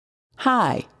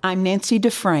Hi, I'm Nancy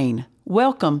Dufresne.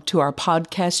 Welcome to our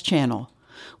podcast channel.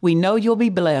 We know you'll be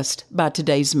blessed by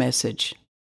today's message.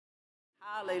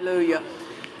 Hallelujah.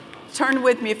 Turn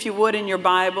with me, if you would, in your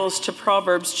Bibles to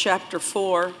Proverbs chapter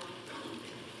 4.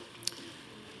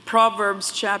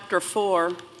 Proverbs chapter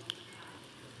 4.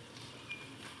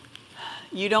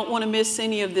 You don't want to miss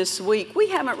any of this week. We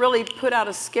haven't really put out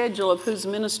a schedule of who's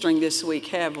ministering this week,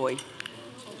 have we?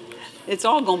 It's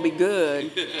all going to be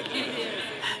good.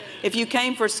 If you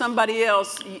came for somebody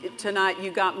else tonight, you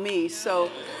got me.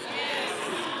 So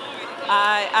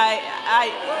but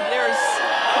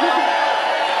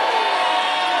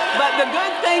the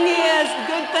good thing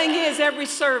is every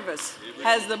service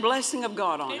has the blessing of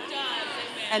God on it.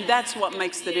 And that's what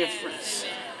makes the difference.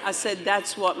 I said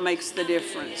that's what makes the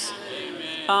difference.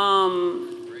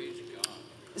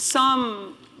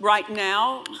 Some right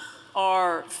now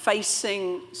are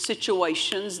facing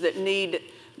situations that need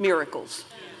miracles.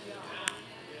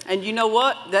 And you know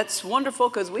what? That's wonderful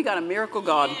because we got a miracle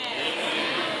God.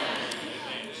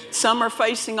 Some are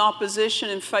facing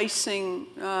opposition and facing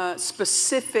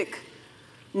specific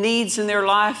needs in their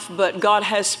life, but God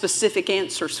has specific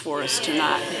answers for us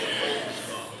tonight.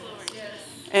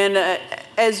 And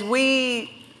as we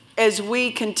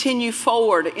continue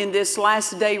forward in this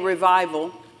last day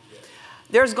revival,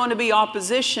 there's going to be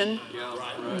opposition,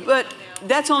 but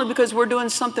that's only because we're doing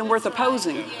something worth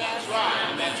opposing.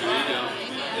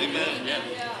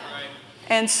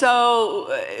 And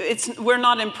so we're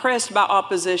not impressed by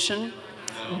opposition,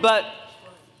 but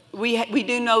we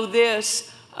do know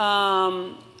this,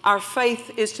 our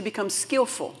faith is to become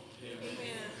skillful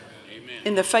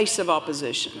in the face of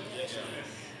opposition.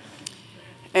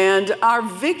 And our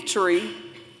victory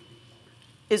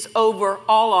is over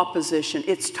all opposition.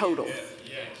 It's total.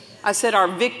 I said our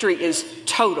victory is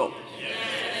total,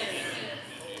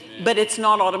 but it's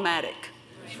not automatic.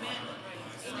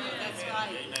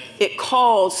 It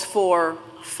calls for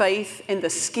faith and the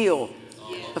skill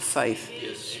of faith.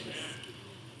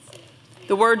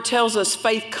 The Word tells us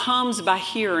faith comes by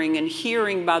hearing and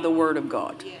hearing by the Word of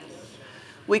God.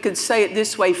 We could say it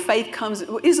this way, faith comes,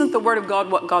 isn't the Word of God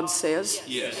what God says?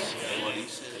 Yes.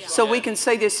 So we can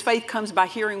say this, faith comes by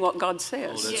hearing what God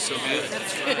says. Oh, that's so good.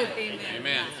 That's good.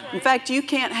 Amen. In fact, you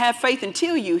can't have faith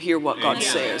until you hear what God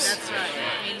says. That's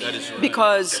right. That is right.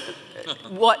 Because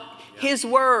what His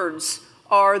words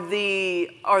are the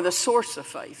source of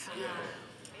faith.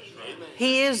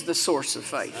 He is the source of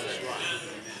faith.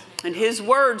 And His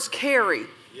words carry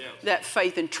that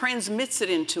faith and transmits it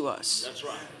into us. That's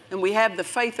right. And we have the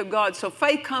faith of God. So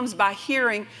faith comes by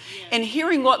hearing, and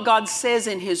hearing what God says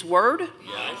in His Word,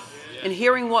 and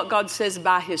hearing what God says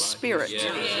by His Spirit.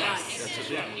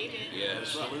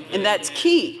 And that's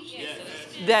key.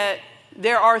 That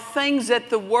there are things that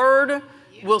the Word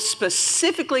will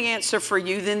specifically answer for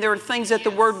you, then there are things that the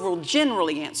Word will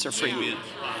generally answer for you.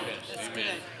 That's good.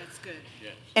 That's good.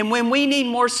 And when we need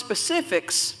more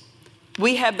specifics,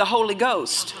 we have the Holy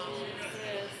Ghost.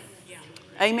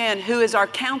 Amen. Who is our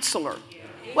counselor.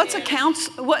 What's a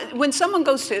counsel? When someone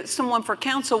goes to someone for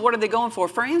counsel, what are they going for?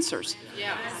 For answers.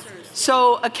 Yeah.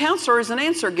 So a counselor is an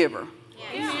answer giver.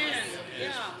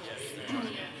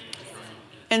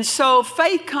 And so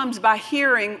faith comes by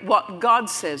hearing what God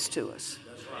says to us.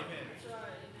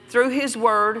 Through His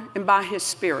Word and by His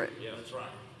Spirit.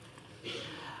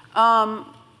 The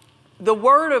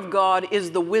Word of God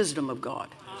is the wisdom of God.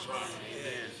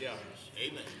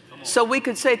 So we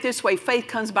could say it this way, faith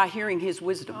comes by hearing His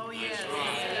wisdom.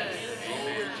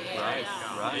 Right.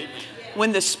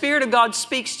 When the Spirit of God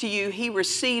speaks to you, He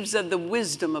receives of the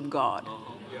wisdom of God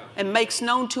and makes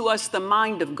known to us the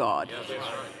mind of God.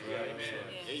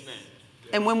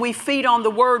 And when we feed on the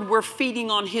Word, we're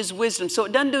feeding on His wisdom. So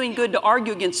it doesn't do any good to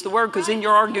argue against the Word because then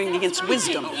you're arguing against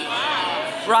wisdom.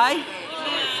 Right?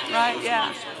 Right?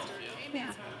 Yeah.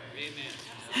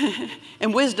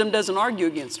 And wisdom doesn't argue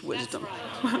against wisdom.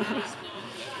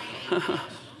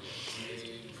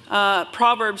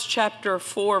 Proverbs chapter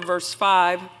 4, verse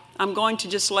 5. I'm going to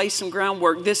just lay some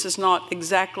groundwork. This is not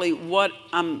exactly what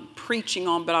I'm preaching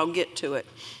on, but I'll get to it.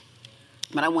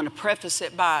 But I want to preface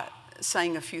it by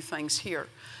saying a few things here.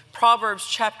 Proverbs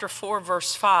chapter 4,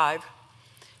 verse 5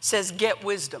 says, get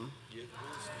wisdom.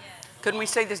 Couldn't we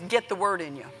say this? Get the Word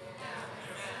in you.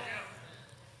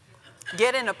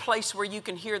 Get in a place where you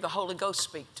can hear the Holy Ghost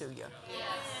speak to you.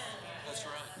 That's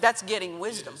right. That's getting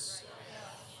wisdom.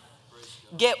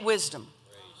 Get wisdom.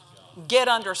 Get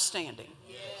understanding.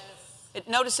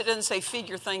 Notice it doesn't say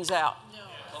figure things out.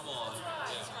 Come on.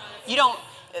 You don't,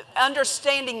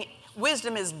 understanding,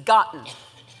 wisdom is gotten.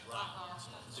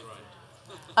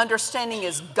 Understanding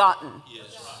is gotten.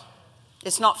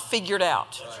 It's not figured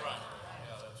out.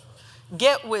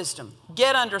 Get wisdom,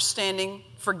 get understanding,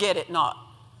 forget it not.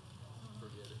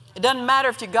 It doesn't matter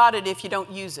if you got it if you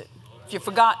don't use it, if you've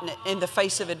forgotten it in the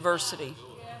face of adversity.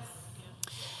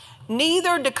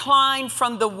 Neither decline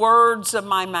from the words of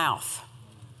my mouth.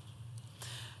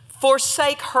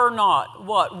 Forsake her not.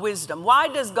 What? Wisdom. Why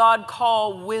does God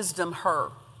call wisdom her?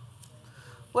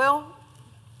 Well,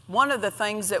 one of the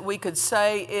things that we could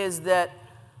say is that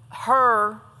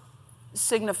her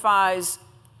signifies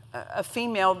a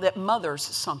female that mothers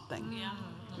something.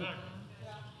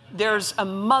 There's a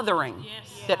mothering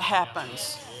that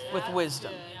happens with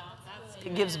wisdom.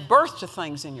 It gives birth to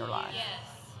things in your life.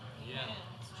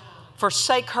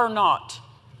 Forsake her not.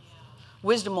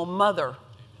 Wisdom will mother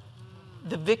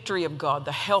the victory of God,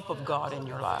 the help of God in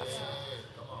your life.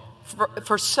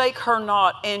 Forsake her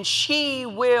not, and she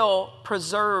will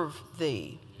preserve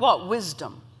thee. What?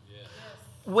 Wisdom.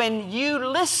 When you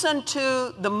listen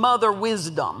to the mother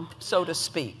wisdom, so to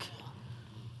speak,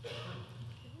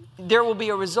 there will be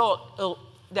a result.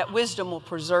 That wisdom will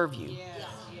preserve you.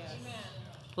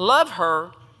 Love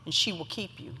her, and she will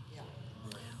keep you.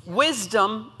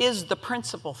 Wisdom is the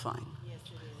principal thing.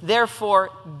 Therefore,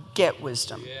 get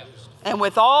wisdom. And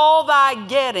with all thy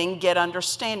getting, get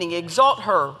understanding. Exalt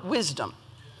her, wisdom.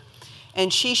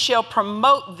 And she shall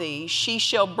promote thee. She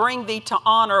shall bring thee to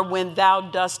honor when thou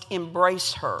dost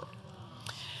embrace her.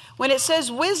 When it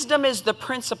says wisdom is the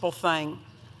principal thing,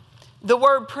 the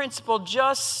word principal,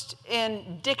 just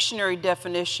in dictionary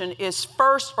definition, is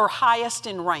first or highest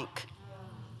in rank.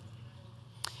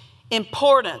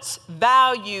 Importance,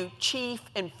 value, chief,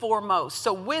 and foremost.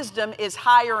 So wisdom is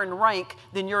higher in rank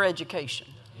than your education.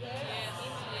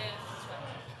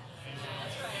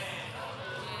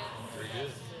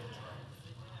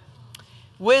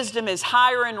 Wisdom is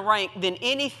higher in rank than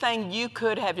anything you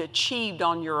could have achieved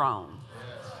on your own.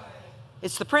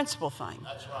 It's the principal thing.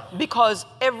 Because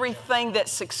everything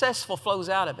that's successful flows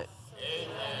out of it.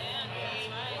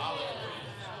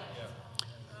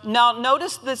 Now,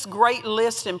 notice this great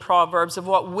list in Proverbs of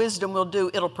what wisdom will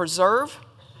do. It'll preserve.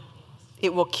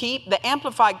 It will keep. The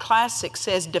Amplified Classic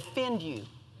says defend you.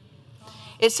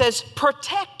 It says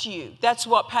protect you. That's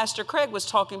what Pastor Craig was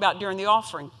talking about during the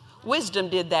offering. Wisdom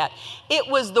did that. It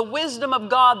was the wisdom of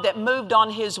God that moved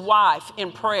on his wife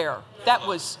in prayer. That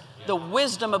was the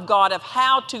wisdom of God of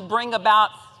how to bring about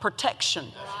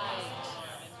protection.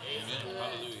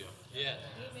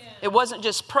 It wasn't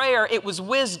just prayer, it was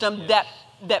wisdom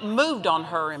that moved on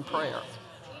her in prayer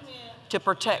to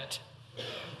protect.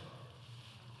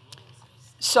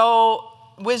 So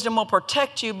wisdom will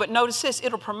protect you, but notice this,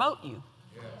 it'll promote you.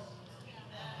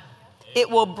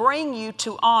 It will bring you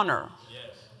to honor.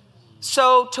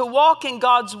 So to walk in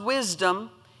God's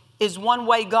wisdom is one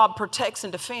way God protects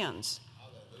and defends.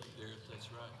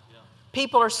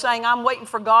 People are saying, I'm waiting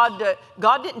for God to,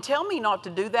 God didn't tell me not to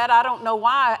do that. I don't know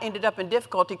why I ended up in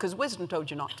difficulty because wisdom told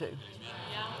you not to.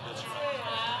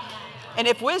 And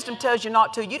if wisdom tells you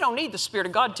not to, you don't need the Spirit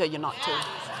of God to tell you not to.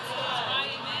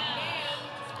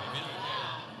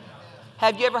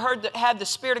 Have you ever had the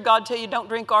Spirit of God tell you don't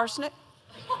drink arsenic?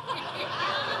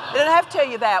 It doesn't have to tell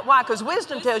you that. Why? Because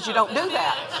wisdom tells you don't do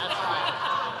that.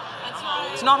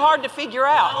 It's not hard to figure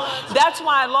out. That's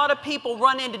why a lot of people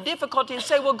run into difficulty and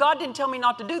say, well, God didn't tell me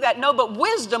not to do that. No, but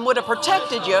wisdom would have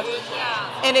protected you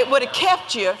and it would have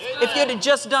kept you if you'd have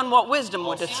just done what wisdom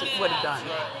would have done.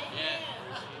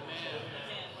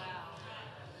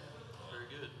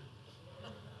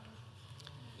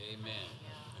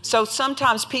 So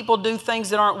sometimes people do things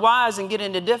that aren't wise and get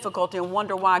into difficulty and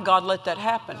wonder why God let that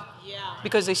happen.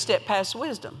 Because they step past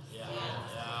wisdom.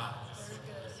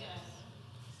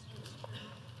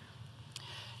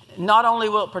 Not only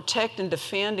will it protect and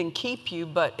defend and keep you,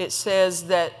 but it says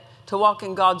that to walk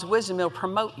in God's wisdom, it'll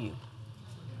promote you.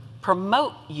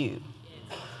 Promote you.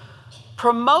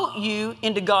 Promote you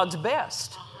into God's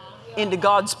best, into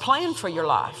God's plan for your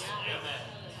life.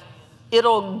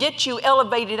 It'll get you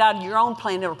elevated out of your own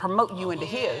plan. It'll promote you into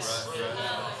His.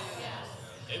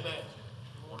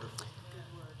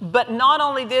 But not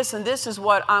only this, and this is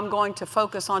what I'm going to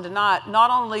focus on tonight, not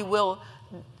only will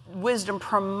wisdom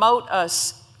promote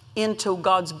us into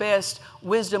God's best,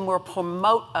 wisdom will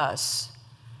promote us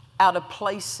out of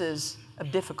places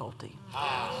of difficulty.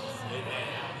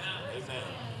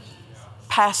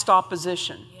 Past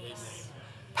opposition.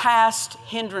 Past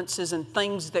hindrances and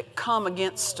things that come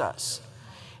against us.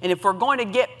 And if we're going to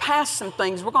get past some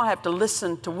things, we're going to have to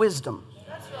listen to wisdom.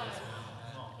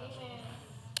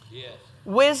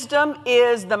 Wisdom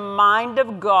is the mind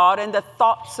of God and the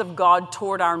thoughts of God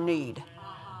toward our need.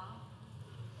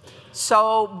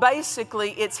 So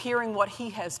basically, it's hearing what He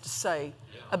has to say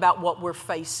about what we're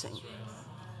facing.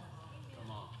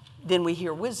 then we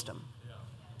hear wisdom.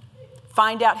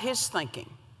 Find out his thinking.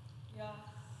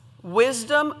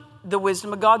 Wisdom, the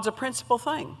wisdom of God's a principal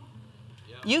thing.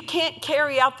 You can't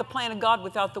carry out the plan of God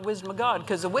without the wisdom of God,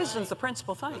 because the wisdom's the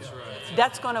principal thing.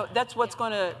 That's what's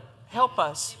going to help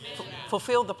us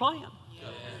fulfill the plan.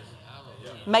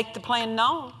 Make the plan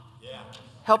known.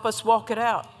 Help us walk it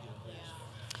out.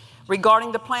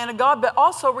 Regarding the plan of God, but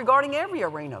also regarding every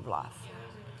arena of life.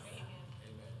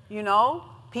 You know,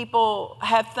 people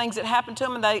have things that happen to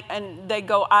them and they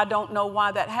go, I don't know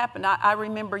why that happened. I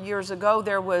remember years ago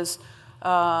there was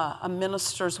a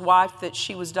minister's wife that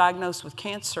she was diagnosed with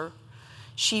cancer.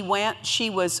 She ran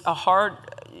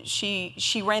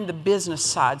the business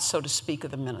side, so to speak,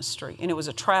 of the ministry, and it was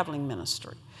a traveling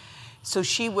ministry. So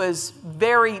she was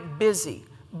very busy,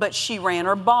 but she ran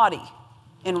her body.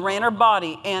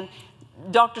 And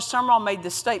Dr. Summerall made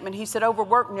this statement. He said,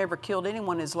 overwork never killed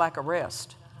anyone is lack of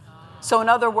rest. So in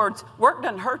other words, work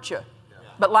doesn't hurt you,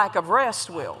 but lack of rest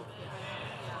will.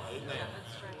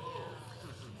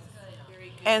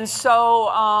 And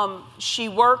so she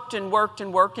worked and worked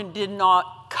and worked and did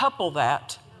not couple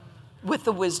that with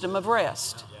the wisdom of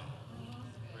rest.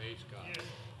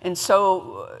 And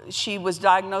so she was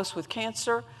diagnosed with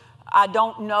cancer. I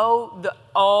don't know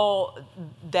all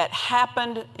that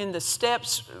happened in the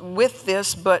steps with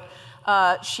this, but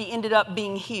she ended up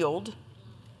being healed.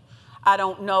 I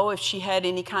don't know if she had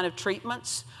any kind of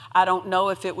treatments. I don't know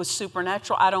if it was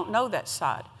supernatural. I don't know that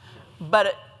side.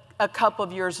 But a couple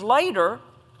of years later,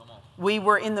 we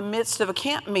were in the midst of a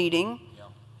camp meeting,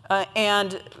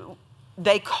 and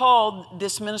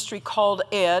this ministry called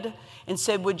Ed and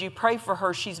said, would you pray for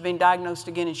her? She's been diagnosed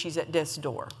again and she's at death's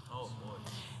door.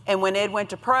 And when Ed went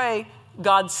to pray,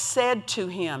 God said to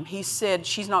him, he said,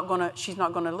 she's not going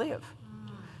to live.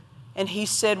 And he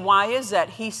said, why is that?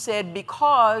 He said,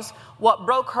 because what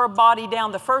broke her body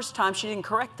down the first time, she didn't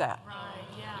correct that. Right,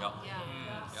 yeah.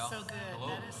 So good.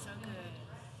 That is so good.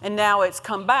 And now it's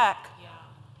come back.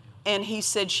 And he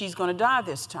said, she's going to die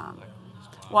this time.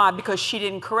 Why? Because she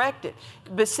didn't correct it.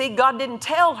 But see, God didn't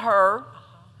tell her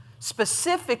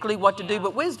specifically what to do,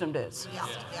 but wisdom does. Yeah,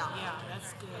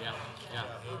 that's good.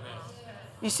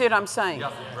 You see what I'm saying?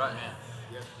 Yeah, right.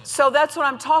 So that's what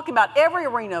I'm talking about. Every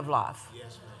arena of life.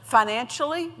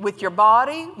 Financially, with your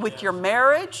body, with your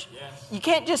marriage. You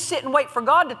can't just sit and wait for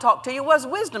God to talk to you. What does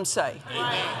wisdom say?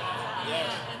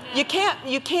 You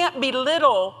can't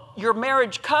belittle your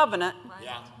marriage covenant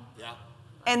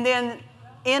and then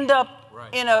end up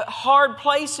in a hard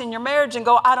place in your marriage and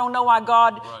go, I don't know why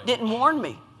God didn't warn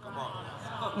me.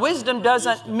 Wisdom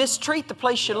doesn't mistreat the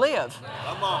place you live.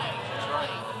 Come on. That's right.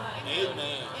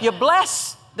 Amen. You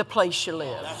bless the place you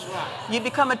live. That's right. You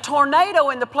become a tornado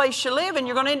in the place you live, and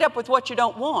you're going to end up with what you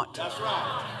don't want. That's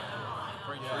right.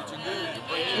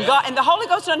 And the Holy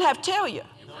Ghost doesn't have to tell you.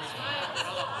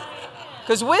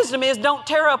 Because wisdom is don't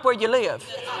tear up where you live.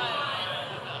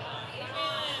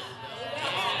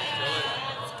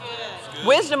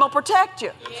 Wisdom will protect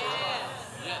you.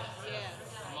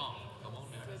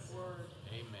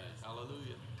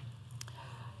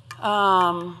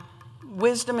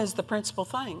 Wisdom is the principal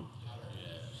thing.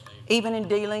 Even in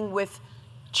dealing with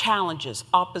challenges,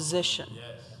 opposition.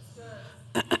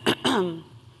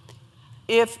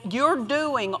 If you're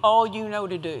doing all you know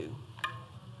to do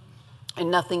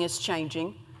and nothing is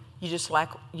changing,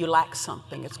 you lack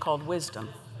something. It's called wisdom.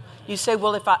 You say,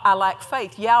 well, if I lack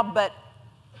faith. Yeah, but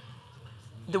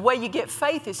the way you get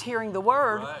faith is hearing the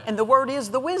word, and the word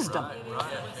is the wisdom.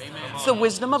 It's the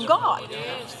wisdom of God.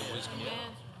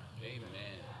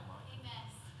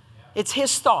 It's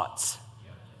his thoughts.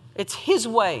 It's his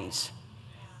ways.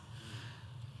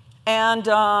 And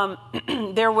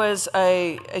there was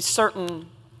a certain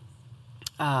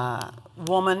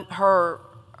woman.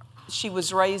 She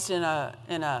was raised in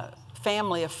a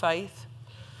family of faith,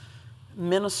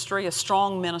 ministry, a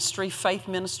strong ministry, faith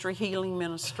ministry, healing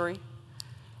ministry.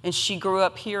 And she grew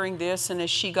up hearing this. And as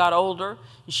she got older,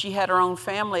 and she had her own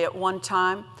family at one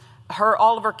time,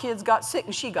 all of her kids got sick,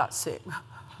 and she got sick.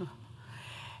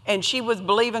 And she was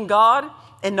believing God,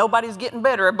 and nobody's getting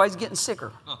better. Everybody's getting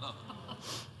sicker.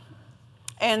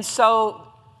 And so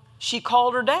she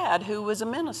called her dad, who was a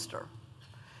minister,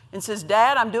 and says,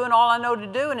 Dad, I'm doing all I know to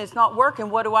do, and it's not working.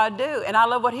 What do I do? And I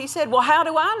love what he said. Well, how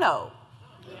do I know?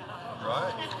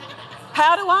 Right.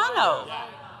 How do I know?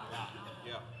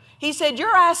 He said,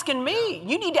 you're asking me.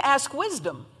 You need to ask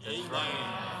wisdom. Amen.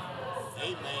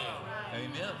 Amen.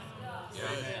 Amen.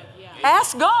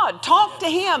 Ask God. Talk to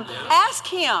him. Ask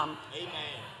him. Amen.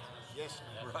 Yes,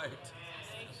 ma'am. Right.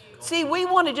 See, we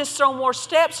want to just throw more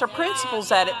steps or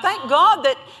principles at it. Thank God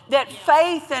that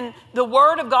faith and the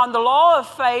Word of God, and the law of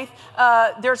faith,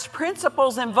 there's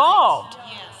principles involved.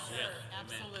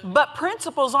 But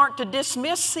principles aren't to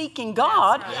dismiss seeking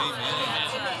God.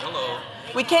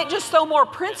 We can't just throw more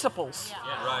principles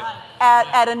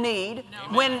at a need.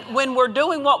 When we're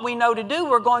doing what we know to do,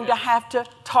 we're going to have to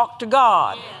talk to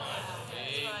God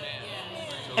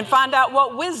and find out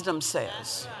what wisdom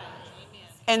says.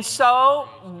 And so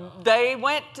they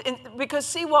went, because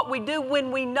see what we do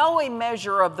when we know a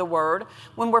measure of the Word,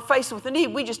 when we're faced with a need,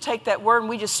 we just take that Word and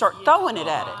we just start throwing it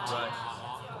at it.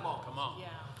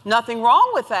 Nothing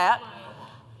wrong with that.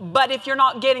 But if you're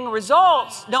not getting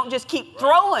results, don't just keep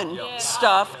throwing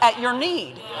stuff at your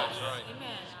need.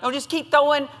 Don't just keep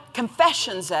throwing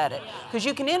confessions at it. Because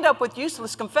you can end up with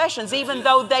useless confessions even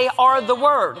though they are the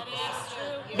Word.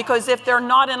 Because if they're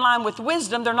not in line with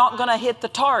wisdom, they're not going to hit the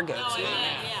target.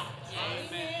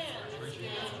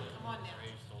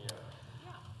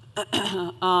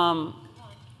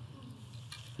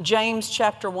 James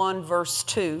chapter 1 verse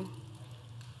 2.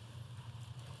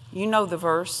 You know the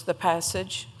verse, the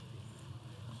passage.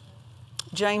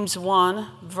 James 1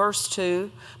 verse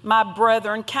 2. My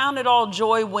brethren, count it all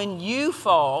joy when you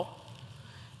fall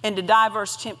into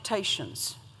diverse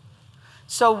temptations.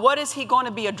 So what is he going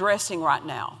to be addressing right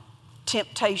now?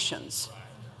 Temptations.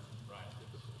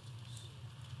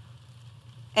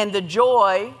 And the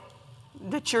joy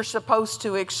that you're supposed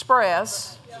to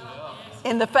express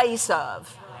in the face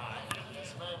of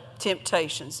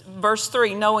temptations. Verse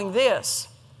 3, knowing this,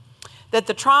 that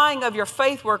the trying of your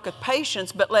faith worketh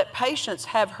patience, but let patience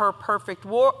have her perfect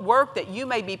work, that you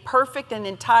may be perfect and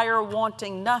entire,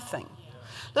 wanting nothing.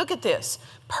 Look at this.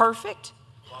 Perfect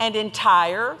and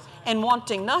entire and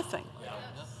wanting nothing.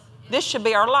 This should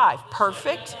be our life.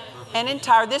 Perfect and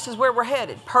entire. This is where we're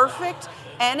headed. Perfect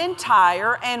and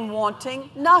entire and wanting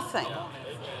nothing.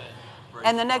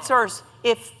 And the next verse,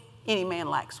 if any man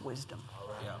lacks wisdom.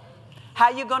 How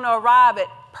are you going to arrive at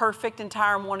perfect,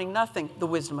 entire, and wanting nothing? The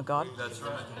wisdom of God. That's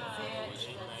right.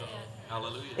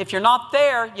 Hallelujah. If you're not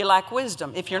there, you lack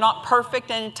wisdom. If you're not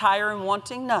perfect and entire and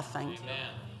wanting nothing,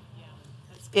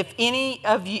 if any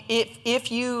of you,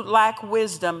 if you lack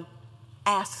wisdom,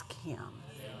 ask Him.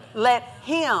 Let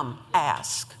Him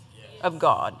ask of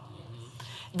God.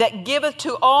 That giveth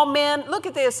to all men, look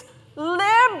at this,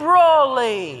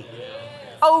 liberally,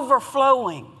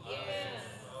 overflowing.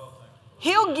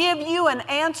 He'll give you an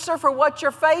answer for what you're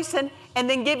facing and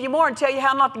then give you more and tell you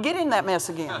how not to get in that mess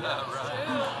again.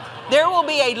 There will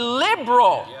be a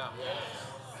liberal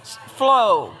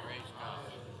flow.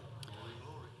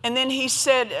 And then he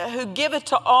said, who giveth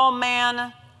to all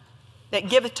men, that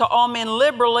giveth to all men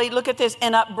liberally, look at this,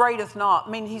 and upbraideth not.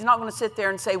 I mean, he's not going to sit there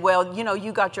and say, well, you know,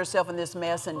 you got yourself in this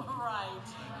mess. And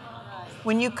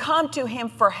when you come to Him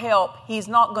for help, He's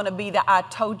not going to be the I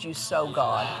told you so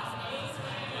God.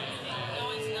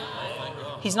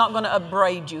 He's not going to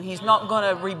upbraid you. He's not going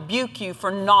to rebuke you for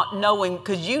not knowing,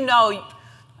 because you know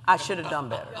I should have done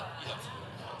better.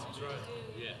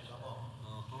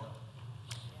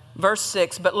 Verse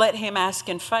 6, but let him ask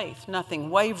in faith, nothing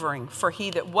wavering. For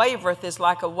he that wavereth is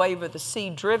like a wave of the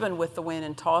sea, driven with the wind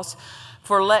and tossed.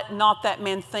 For let not that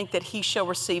man think that he shall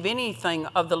receive anything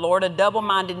of the Lord. A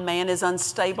double-minded man is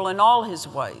unstable in all his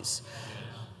ways.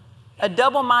 A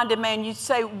double-minded man, you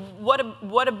say,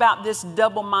 what about this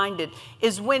double-minded?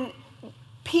 Is when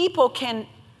people can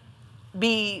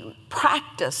be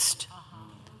practiced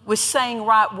with saying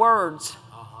right words,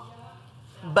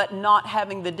 but not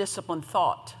having the disciplined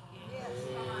thought.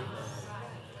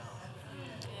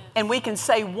 And we can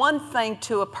say one thing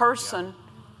to a person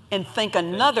and think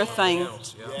another thing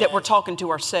that we're talking to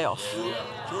ourselves.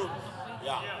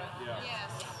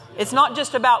 It's not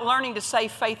just about learning to say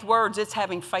faith words, it's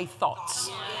having faith thoughts.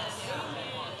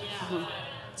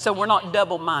 So we're not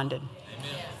double-minded.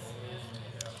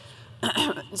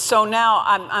 So now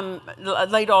I'm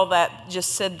laid all that,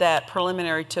 just said that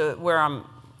preliminary to where I'm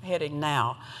heading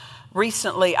now.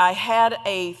 Recently, I had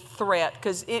a threat,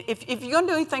 because if you're going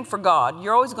to do anything for God,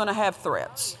 you're always going to have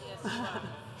threats.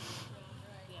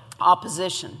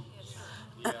 Opposition.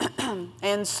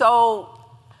 And so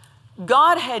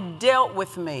God had dealt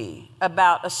with me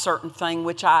about a certain thing,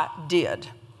 which I did,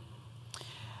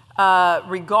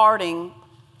 regarding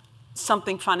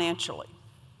something financially.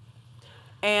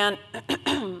 And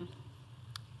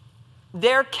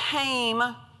there came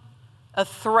a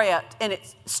threat, and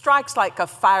it strikes like a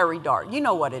fiery dart. You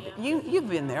know what it is. You've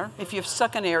been there. If you've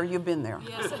sucked an air, you've been there.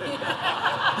 Yes.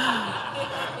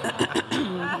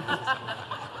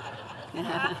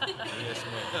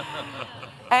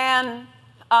 And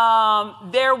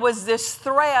there was this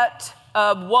threat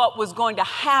of what was going to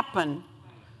happen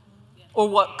or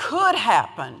what could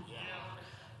happen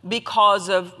because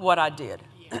of what I did.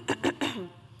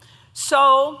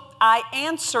 So I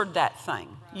answered that thing.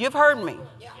 You've heard me.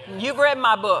 You've read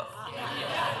my book.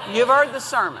 You've heard the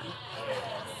sermon.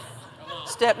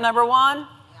 Step number 1,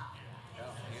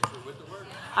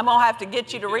 I'm going to have to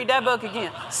get you to read that book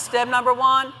again. Step number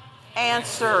 1,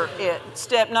 answer it.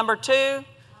 Step number 2,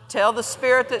 tell the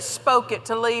spirit that spoke it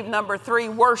to leave. Number 3,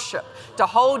 worship. To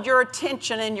hold your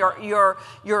attention and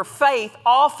your faith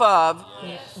off of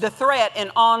the threat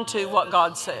and onto what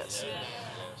God says.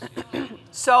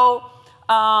 So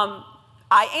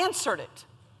I answered it.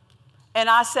 And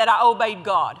I said I obeyed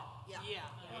God.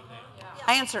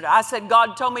 I answered it. I said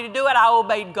God told me to do it. I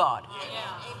obeyed God.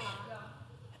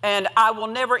 And I will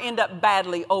never end up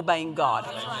badly obeying God.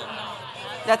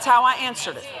 That's how I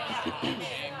answered it.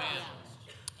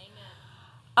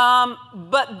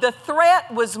 But the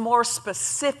threat was more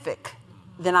specific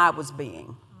than I was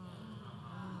being.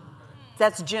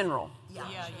 That's general.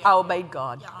 I obeyed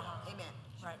God.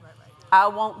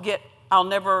 I'll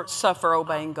never suffer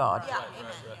obeying God.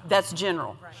 That's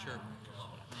general.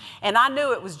 And I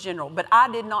knew it was general, but I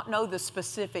did not know the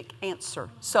specific answer.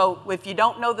 So if you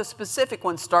don't know the specific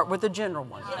one, start with the general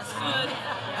one.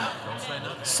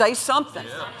 Say something.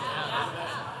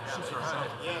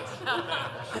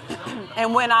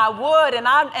 And when I would,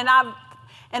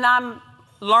 and I'm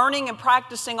learning and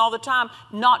practicing all the time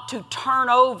not to turn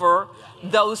over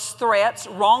those threats,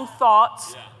 wrong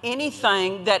thoughts,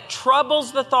 anything that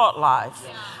troubles the thought life.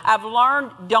 I've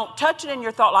learned, don't touch it in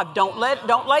your thought life. Don't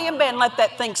lay in bed and let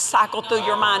that thing cycle through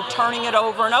your mind, turning it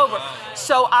over and over.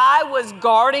 So I was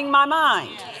guarding my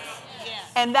mind.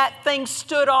 And that thing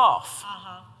stood off.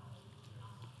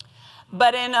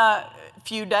 But in a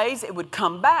few days, it would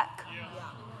come back.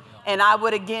 And I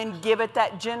would again give it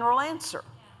that general answer.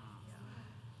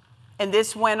 And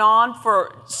this went on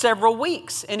for several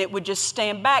weeks, and it would just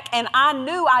stand back. And I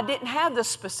knew I didn't have the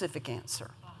specific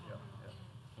answer.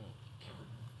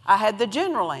 I had the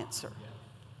general answer.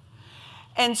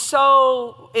 And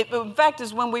so, in fact,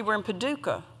 is when we were in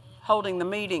Paducah holding the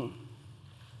meeting,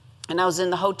 and I was in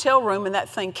the hotel room, and that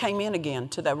thing came in again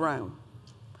to that room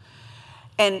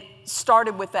and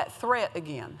started with that threat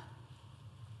again.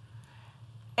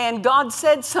 And God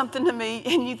said something to me,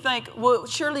 and you think, well,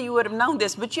 surely you would have known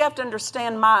this, but you have to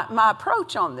understand my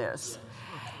approach on this.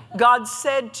 God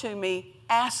said to me,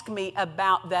 ask me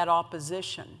about that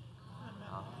opposition.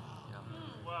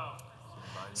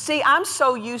 See, I'm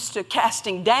so used to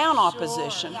casting down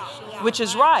opposition, which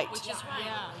is right.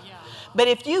 But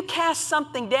if you cast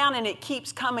something down and it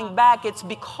keeps coming back, it's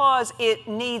because it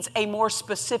needs a more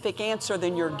specific answer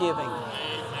than you're giving.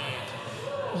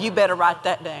 You better write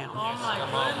that down. Oh my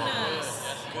goodness.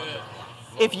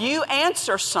 If you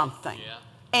answer something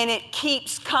and it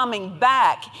keeps coming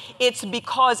back, it's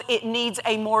because it needs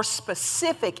a more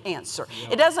specific answer.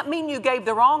 It doesn't mean you gave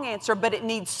the wrong answer, but it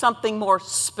needs something more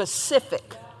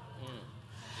specific.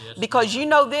 Because you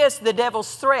know this, the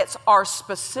devil's threats are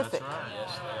specific.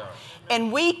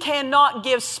 And we cannot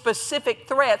give specific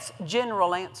threats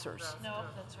general answers. No,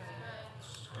 that's right.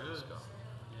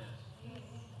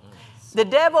 The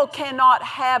devil cannot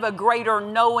have a greater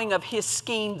knowing of his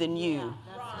scheme than you.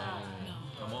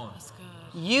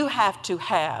 You have to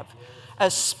have a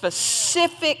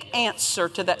specific answer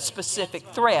to that specific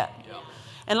threat.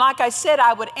 And like I said,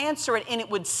 I would answer it and it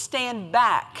would stand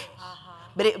back.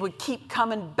 But it would keep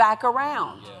coming back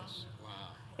around.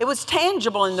 It was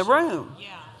tangible in the room.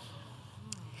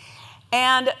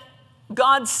 And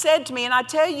God said to me, and I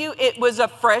tell you, it was a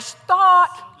fresh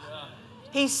thought.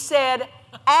 He said,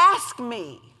 ask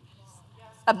me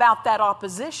about that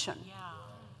opposition.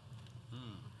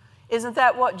 Isn't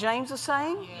that what James is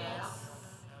saying?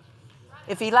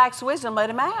 If he lacks wisdom, let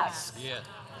him ask.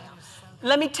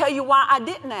 Let me tell you why I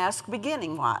didn't ask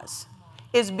beginning-wise.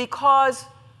 Is because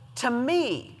to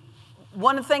me,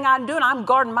 one thing I'm doing, I'm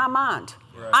guarding my mind.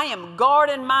 I am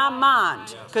guarding my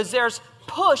mind because there's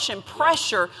push and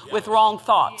pressure with wrong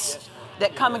thoughts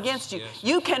that come against you.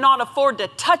 You cannot afford to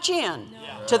touch in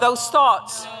to those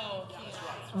thoughts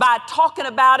by talking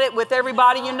about it with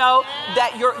everybody you know.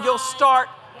 That you'll start,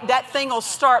 that thing will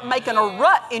start making a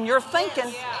rut in your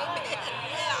thinking.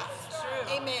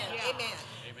 Amen.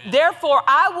 Therefore,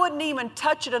 I wouldn't even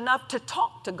touch it enough to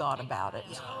talk to God about it.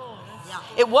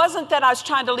 It wasn't that I was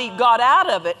trying to leave God out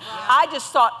of it. I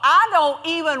just thought, I don't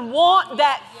even want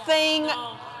that thing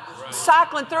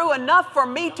cycling through enough for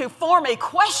me to form a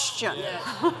question.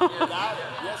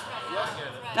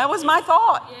 That was my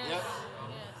thought.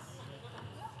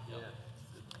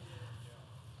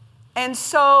 And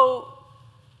so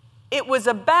it was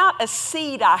about a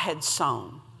seed I had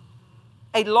sown,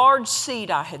 a large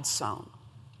seed I had sown.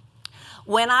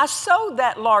 When I sowed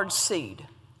that large seed,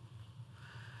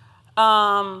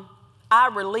 I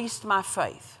released my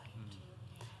faith.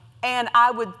 And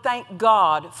I would thank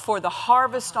God for the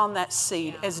harvest on that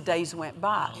seed as days went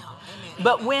by.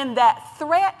 But when that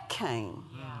threat came,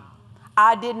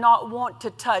 I did not want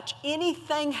to touch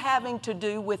anything having to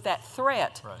do with that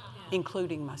threat,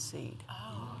 including my seed.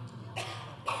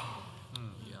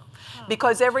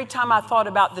 Because every time I thought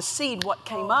about the seed, what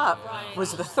came up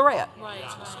was the threat.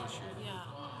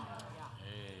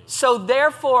 So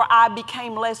therefore, I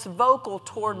became less vocal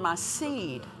toward my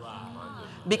seed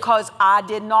because I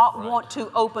did not want to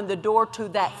open the door to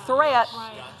that threat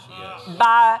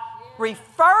by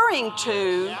referring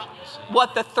to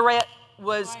what the threat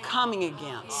was coming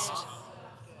against.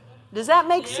 Does that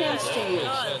make sense to you?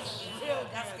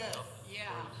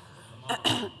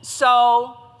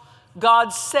 So God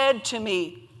said to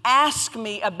me, ask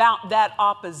me about that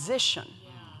opposition.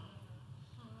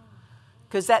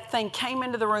 Because that thing came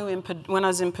into the room when I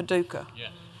was in Paducah.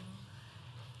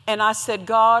 And I said,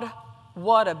 God,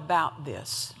 what about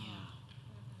this?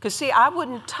 Because see, I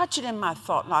wouldn't touch it in my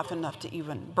thought life enough to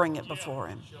even bring it before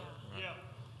him.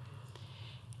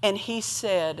 And he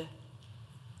said,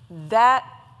 that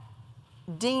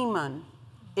demon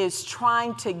is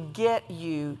trying to get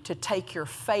you to take your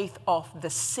faith off the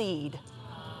seed.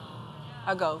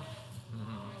 I go,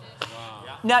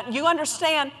 now you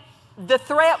understand, the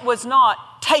threat was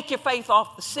not take your faith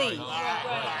off the seed.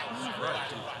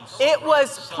 It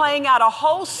was playing out a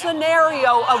whole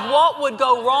scenario of what would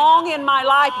go wrong in my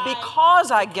life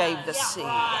because I gave the seed.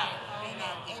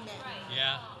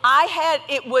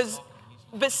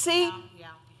 But see,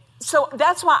 so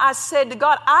that's why I said to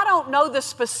God, I don't know the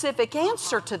specific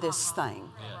answer to this thing.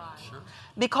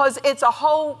 Because it's a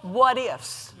whole what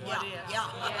ifs.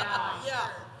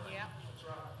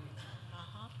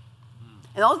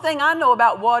 And the only thing I know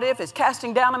about what if is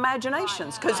casting down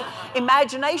imaginations, because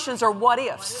imaginations are what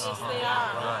ifs.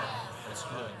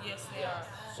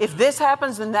 If this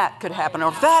happens, then that could happen. Or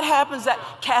if that happens, that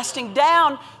casting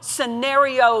down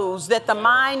scenarios that the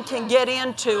mind can get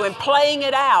into and playing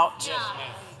it out.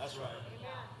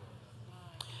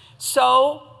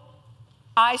 So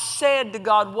I said to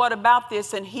God, what about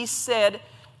this? And he said,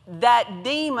 that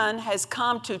demon has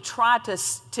come to try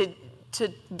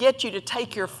to get you to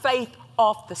take your faith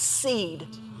off the seed.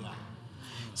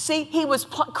 See, he was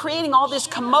creating all this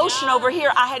commotion over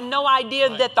here. I had no idea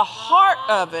that the heart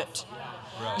of it,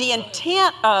 the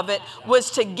intent of it, was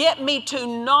to get me to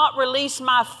not release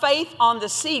my faith on the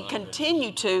seed,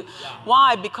 continue to.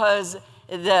 Why? Because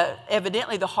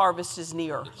evidently the harvest is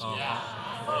near.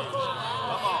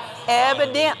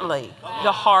 Evidently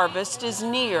the harvest is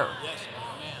near.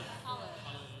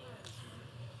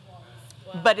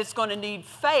 But it's going to need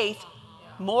faith.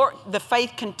 The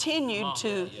faith continued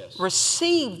to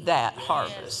receive that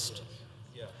harvest.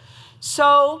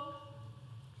 So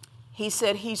he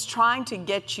said he's trying to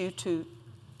get you to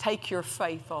take your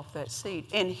faith off that seed.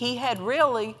 And he had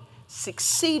really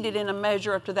succeeded in a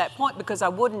measure up to that point, because I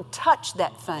wouldn't touch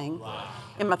that thing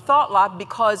in my thought life,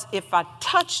 because if I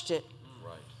touched it,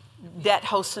 that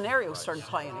whole scenario started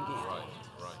playing again.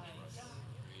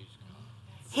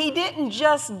 He didn't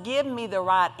just give me the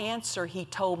right answer, he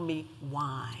told me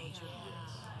why.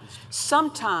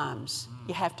 Sometimes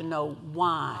you have to know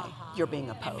why you're being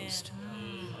opposed.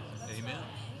 Amen.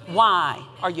 Why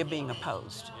are you being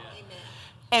opposed?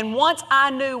 And once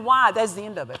I knew why, that's the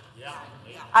end of it.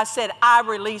 I said, I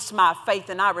release my faith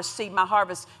and I receive my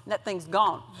harvest, and that thing's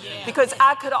gone. Because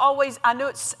I could always,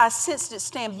 I sensed it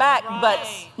stand back, but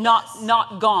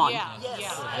not gone. Amen.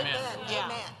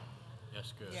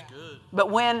 That's good. That's good.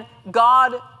 But when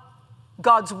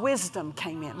God's wisdom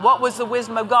came in, what was the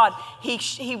wisdom of God? He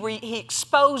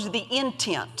exposed the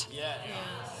intent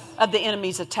of the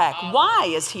enemy's attack.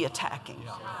 Why is he attacking?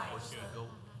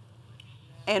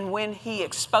 And when he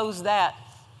exposed that,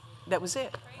 that was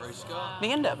it. Praise God.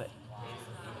 The end of it.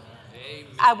 Amen.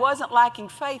 I wasn't lacking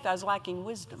faith, I was lacking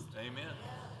wisdom. Amen.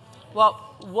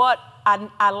 Well,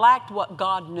 I lacked what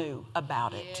God knew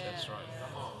about it. That's right.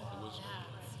 The wisdom.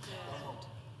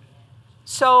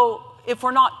 So if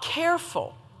we're not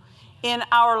careful in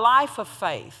our life of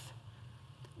faith,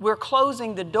 we're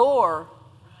closing the door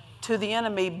to the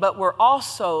enemy, but we're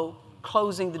also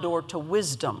closing the door to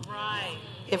wisdom.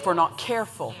 If we're not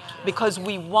careful, because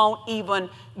we won't even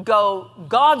go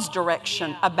God's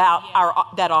direction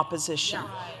about that opposition.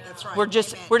 That's right.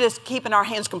 We're just keeping our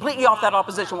hands completely off that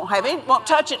opposition. Won't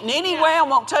touch it in any way, and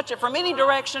won't touch it from any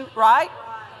direction, right?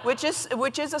 Which is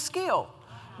a skill,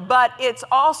 but it's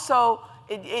also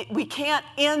we can't,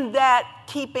 in that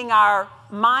keeping our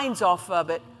minds off of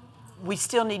it, we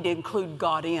still need to include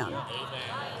God in.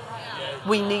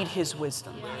 We need His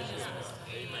wisdom.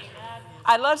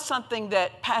 I love something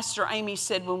that Pastor Amy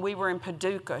said when we were in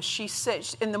Paducah. She said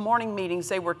in the morning meetings,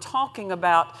 they were talking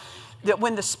about that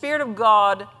when the Spirit of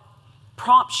God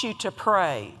prompts you to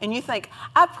pray, and you think,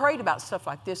 I've prayed about stuff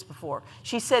like this before.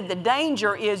 She said the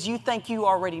danger is you think you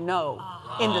already know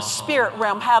in the spirit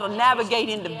realm how to navigate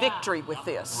into victory with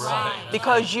this.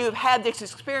 Because you've had this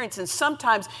experience, and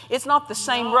sometimes it's not the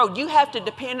same road. You have to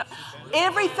depend,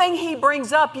 everything He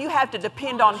brings up, you have to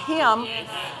depend on Him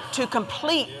to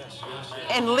complete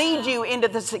and lead you into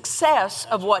the success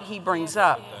of what He brings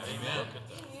up.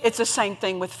 It's the same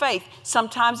thing with faith.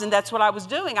 Sometimes, and that's what I was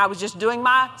doing, I was just doing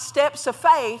my steps of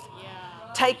faith,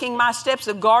 taking my steps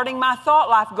of guarding my thought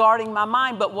life, guarding my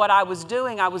mind. But what I was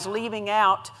doing, I was leaving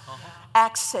out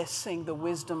accessing the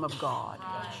wisdom of God.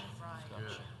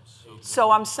 So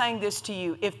I'm saying this to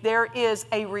you. If there is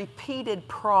a repeated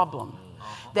problem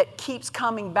that keeps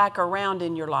coming back around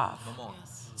in your life,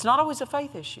 it's not always a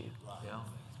faith issue.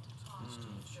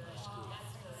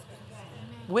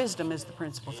 Wisdom is the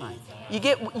principal thing. You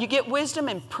get wisdom,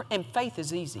 and faith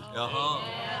is easy.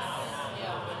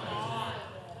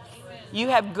 You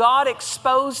have God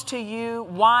exposed to you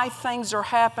why things are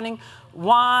happening,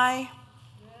 why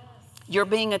you're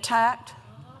being attacked,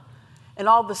 and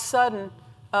all of a sudden,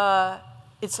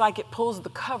 it's like it pulls the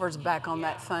covers back on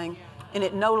that thing, and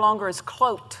it no longer is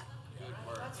cloaked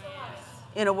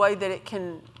in a way that it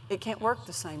can't work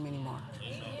the same anymore.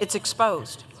 It's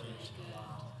exposed.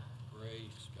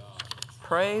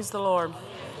 Praise the Lord.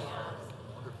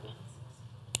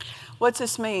 What's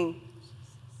this mean?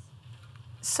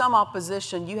 Some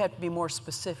opposition, you have to be more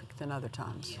specific than other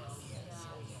times.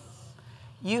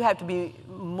 You have to be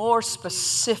more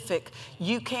specific.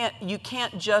 You can't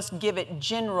just give it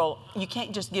general. You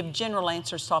can't just give general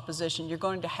answers to opposition. You're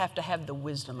going to have the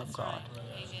wisdom of God.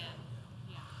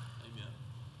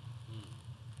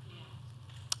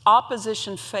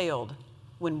 Opposition failed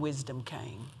when wisdom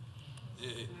came.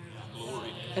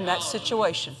 In that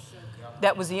situation,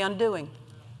 that was the undoing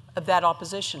of that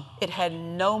opposition. It had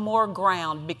no more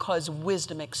ground because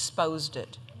wisdom exposed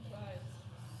it.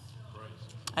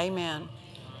 Amen.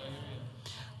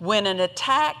 When an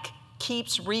attack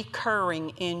keeps recurring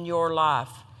in your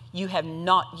life, you have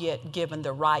not yet given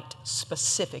the right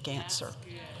specific answer.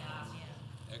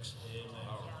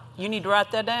 You need to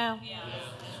write that down.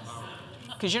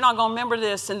 Because you're not going to remember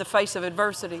this in the face of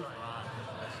adversity.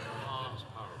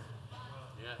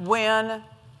 When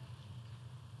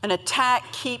an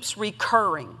attack keeps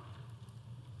recurring,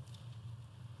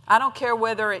 I don't care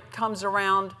whether it comes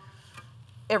around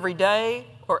every day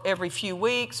or every few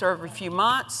weeks or every few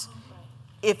months.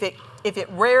 If it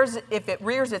rears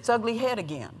its ugly head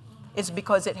again, it's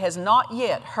because it has not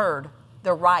yet heard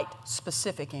the right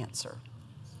specific answer.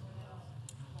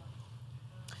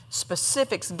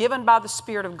 Specifics given by the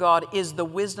Spirit of God is the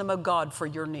wisdom of God for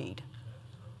your need.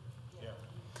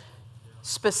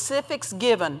 Specifics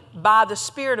given by the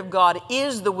Spirit of God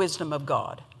is the wisdom of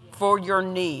God for your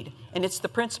need. And it's the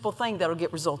principal thing that will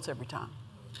get results every time.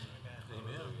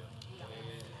 Amen.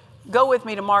 Go with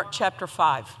me to Mark chapter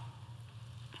 5.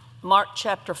 Mark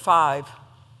chapter 5.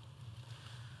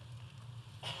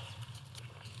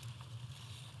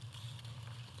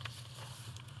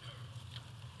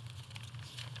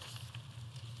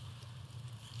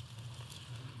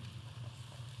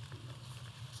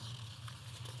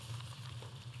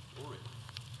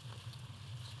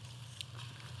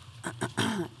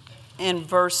 In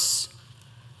verse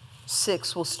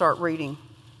 6, we'll start reading.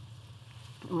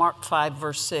 Mark 5,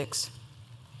 verse 6.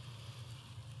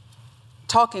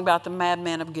 Talking about the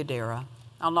madman of Gadara.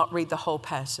 I'll not read the whole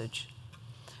passage.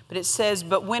 But it says,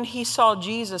 but when he saw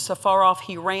Jesus afar off,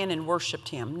 he ran and worshiped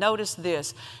him. Notice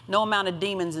this. No amount of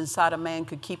demons inside a man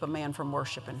could keep a man from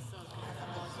worshiping.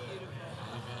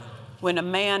 When a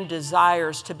man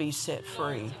desires to be set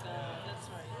free,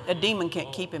 a demon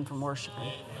can't keep him from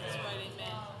worshiping.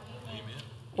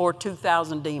 Or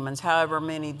 2,000 demons, however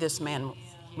many this man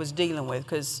was dealing with,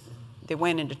 because they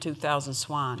went into 2,000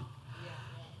 swine.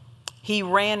 He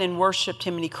ran and worshiped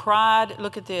him, and he cried,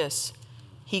 look at this.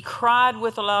 He cried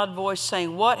with a loud voice,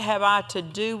 saying, what have I to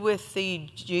do with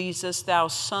thee, Jesus, thou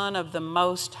Son of the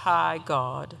Most High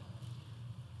God?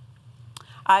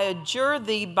 I adjure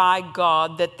thee by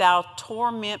God that thou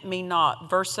torment me not.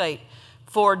 Verse 8.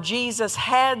 For Jesus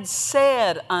had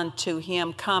said unto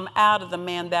him, come out of the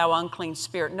man, thou unclean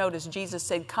spirit. Notice Jesus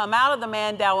said, come out of the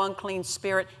man, thou unclean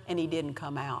spirit, and he didn't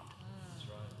come out.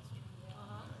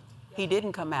 He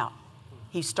didn't come out.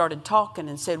 He started talking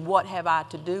and said, what have I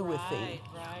to do with thee?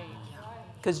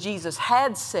 because Jesus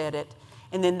had said it,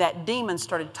 and then that demon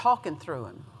started talking through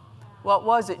him. What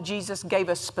was it? Jesus gave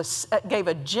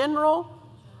a general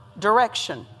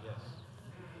direction.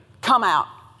 Come out.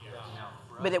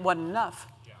 But it wasn't enough.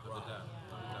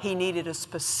 He needed a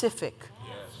specific.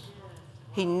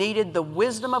 He needed the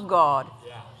wisdom of God.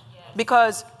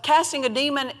 Because casting a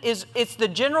demon it's the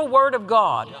general word of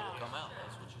God.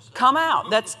 Come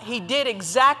out. He did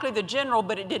exactly the general,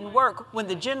 but it didn't work. When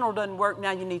the general doesn't work,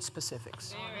 now you need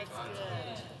specifics.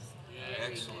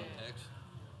 Excellent.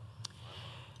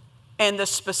 And the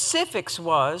specifics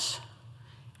was,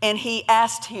 and he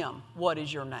asked him, what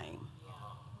is your name?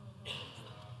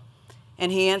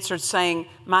 And he answered saying,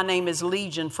 my name is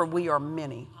Legion, for we are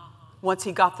many. Once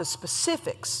he got the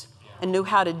specifics and knew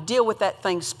how to deal with that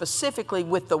thing specifically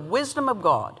with the wisdom of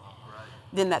God,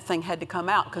 then that thing had to come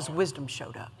out because wisdom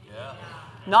showed up.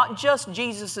 Not just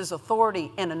Jesus'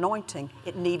 authority and anointing,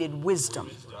 it needed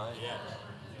wisdom.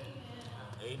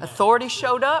 Authority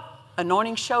showed up.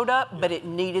 Anointing showed up, but it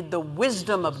needed the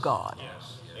wisdom of God.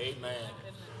 Yes. Amen.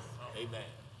 Amen.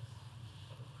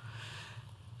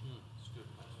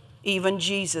 Even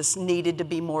Jesus needed to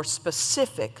be more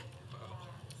specific,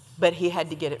 but he had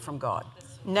to get it from God.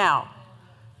 Now,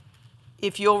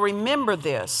 if you'll remember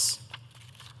this,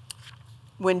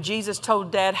 when Jesus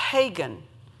told Dad Hagen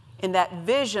in that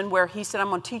vision where he said, I'm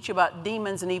going to teach you about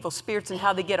demons and evil spirits and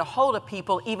how they get a hold of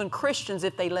people, even Christians,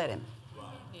 if they let him.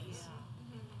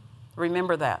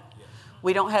 Remember that.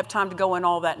 We don't have time to go in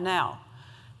all that now.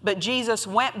 But Jesus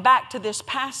went back to this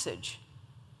passage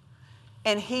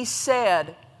and he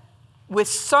said, with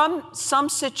some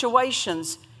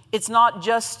situations, it's not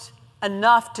just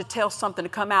enough to tell something to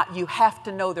come out. You have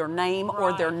to know their name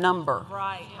or their number.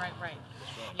 Right.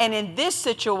 And in this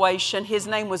situation, his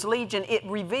name was Legion. It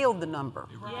revealed the number.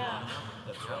 Yeah.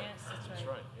 That's right. Yes, that's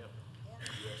right.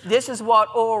 This is what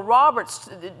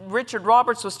Richard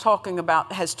Roberts has talked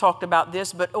about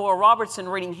this, but Oral Robertson,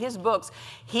 reading his books,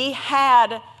 he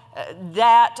had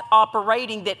that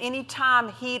operating, that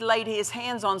anytime he laid his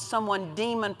hands on someone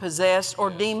demon possessed or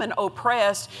demon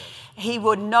oppressed, he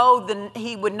would know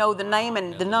the name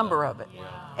and the number of it.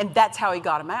 And that's how he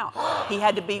got him out. He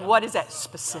had to be, what is that?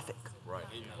 Specific. Right.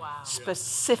 Wow.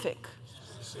 Specific.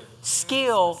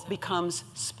 Skill becomes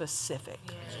specific.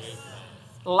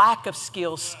 Lack of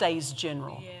skill stays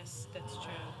general. Yes, that's true.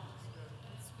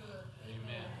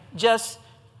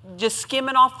 Just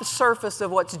skimming off the surface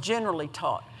of what's generally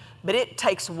taught. But it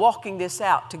takes walking this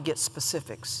out to get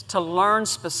specifics, to learn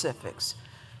specifics.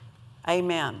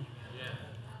 Amen.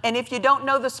 And if you don't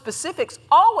know the specifics,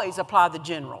 always apply the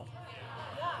general.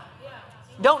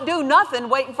 Don't do nothing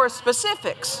waiting for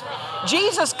specifics.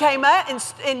 Jesus came out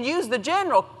and used the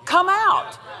general. Come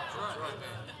out.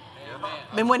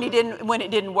 And when it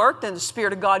didn't work, then the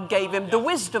Spirit of God gave him the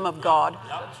wisdom of God,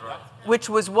 which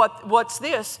was what's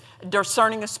this?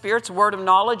 Discerning of spirits, word of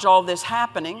knowledge, all this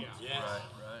happening.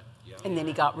 And then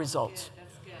he got results.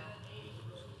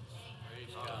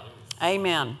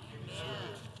 Amen.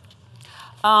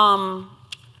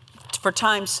 For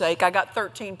time's sake, I got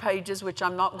 13 pages, which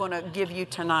I'm not going to give you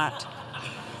tonight.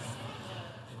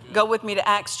 Go with me to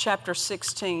Acts chapter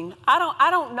 16. I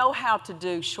don't know how to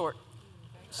do short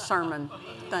sermon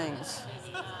things.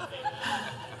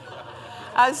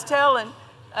 I was telling,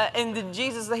 in the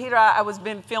Jesus the Healer, I was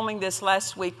been filming this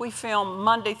last week. We film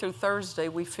Monday through Thursday.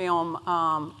 We film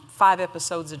 5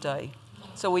 episodes a day.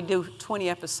 So we do 20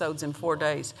 episodes in 4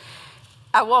 days.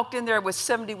 I walked in there with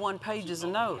 71 pages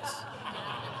of notes.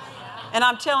 And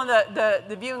I'm telling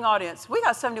the viewing audience, we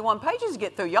got 71 pages to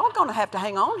get through. Y'all going to have to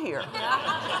hang on here.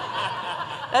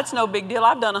 That's no big deal.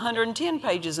 I've done 110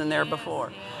 pages in there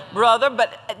before, brother.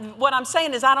 But what I'm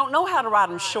saying is I don't know how to write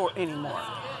them short anymore.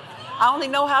 I only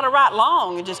know how to write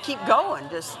long and just keep going.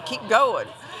 Just keep going.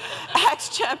 Acts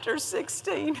chapter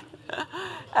 16.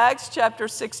 Acts chapter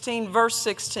 16, verse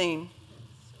 16.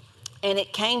 And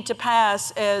it came to pass,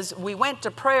 as we went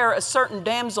to prayer, a certain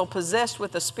damsel possessed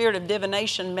with a spirit of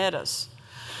divination met us,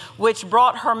 which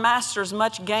brought her masters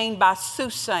much gain by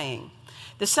soothsaying.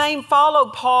 The same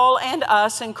followed Paul and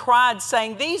us and cried,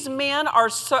 saying, These men are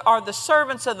the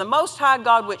servants of the Most High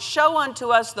God, which show unto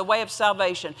us the way of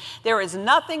salvation. There is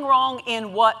nothing wrong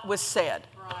in what was said.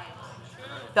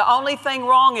 The only thing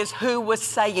wrong is who was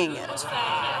saying it.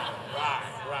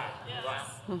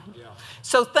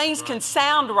 So things can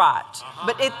sound right,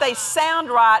 but if they sound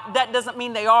right, that doesn't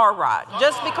mean they are right.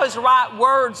 Just because right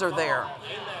words are there.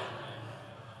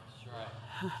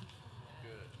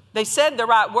 They said the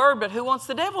right word, but who wants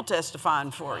the devil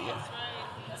testifying for you?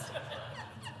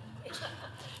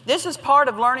 This is part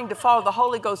of learning to follow the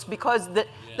Holy Ghost because,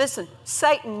 listen,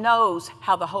 Satan knows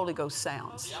how the Holy Ghost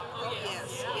sounds.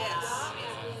 Yes, yes.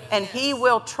 And he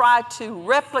will try to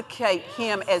replicate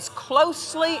him as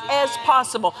closely as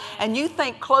possible. And you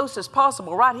think close as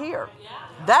possible right here.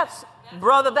 That's,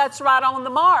 brother, that's right on the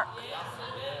mark.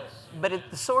 But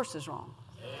the source is wrong.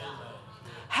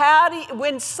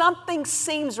 When something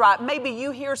seems right, maybe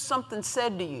you hear something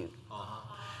said to you,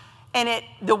 and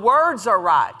the words are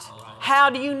right. How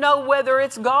do you know whether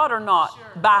it's God or not?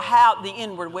 By how? The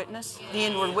inward witness. The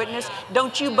inward witness.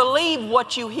 Don't you believe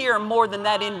what you hear more than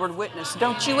that inward witness?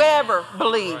 Don't you ever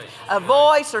believe a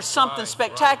voice or something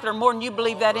spectacular more than you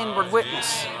believe that inward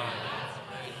witness?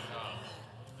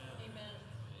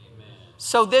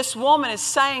 So this woman is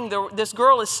saying, this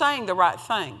girl is saying the right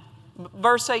thing.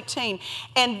 Verse 18,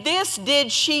 and this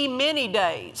did she many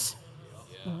days.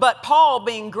 But Paul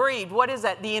being grieved, what is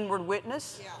that? The inward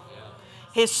witness?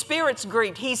 His spirit's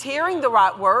grieved. He's hearing the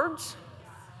right words.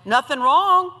 Nothing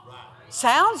wrong.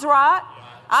 Sounds right.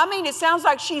 I mean, it sounds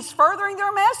like she's furthering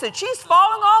their message. She's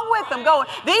following along with them, going,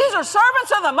 these are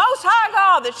servants of the Most High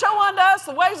God that show unto us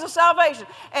the ways of salvation.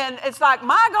 And it's like,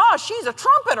 my gosh, she's a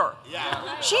trumpeter.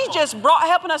 She's just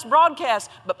helping us broadcast.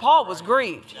 But Paul was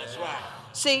grieved. That's right.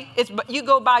 See, you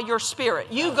go by your spirit.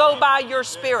 You go by your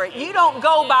spirit. You don't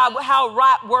go by how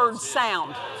right words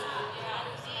sound.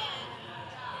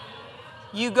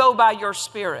 You go by your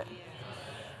spirit.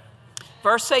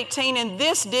 Verse 18, and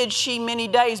this did she many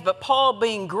days, but Paul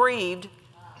being grieved.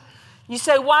 You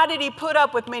say, why did he put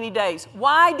up with many days?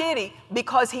 Why did he?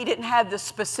 Because he didn't have the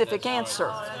specific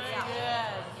answer.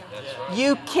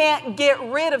 You can't get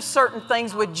rid of certain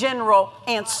things with general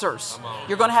answers.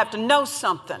 You're going to have to know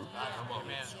something.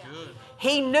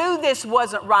 He knew this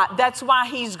wasn't right. That's why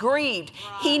he's grieved.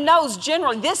 He knows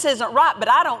generally this isn't right, but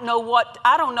I don't know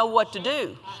what to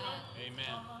do.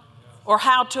 Or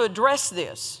how to address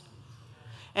this.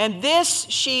 And this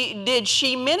did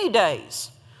she many days.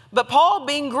 But Paul,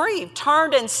 being grieved,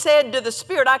 turned and said to the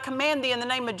Spirit, I command thee in the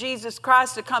name of Jesus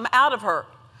Christ to come out of her.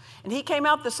 And he came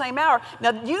out the same hour.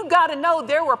 Now, you've got to know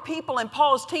there were people in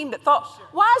Paul's team that thought,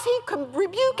 why is he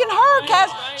rebuking her? Because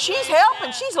she's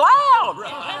helping. She's loud.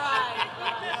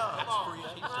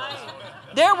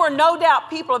 There were no doubt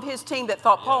people of his team that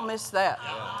thought Paul missed that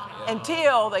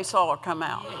until they saw her come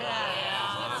out.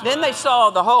 Then they saw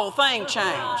the whole thing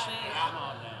change.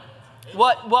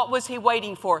 What was he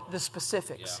waiting for? The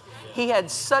specifics. He had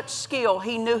such skill,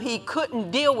 he knew he couldn't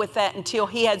deal with that until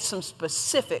he had some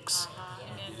specifics.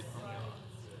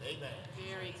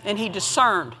 And he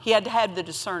discerned. He had to have the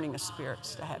discerning of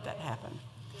spirits to have that happen.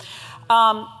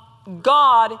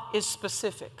 God is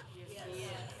specific.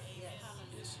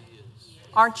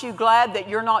 Aren't you glad that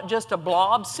you're not just a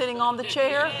blob sitting on the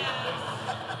chair?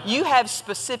 You have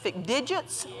specific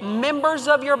digits, members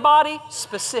of your body,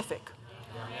 specific.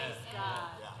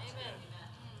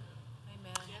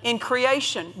 In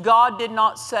creation, God did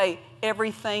not say,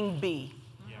 everything be.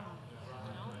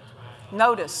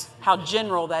 Notice how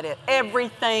general that is.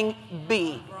 Everything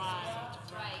be.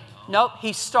 Nope,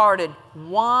 he started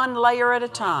one layer at a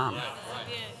time.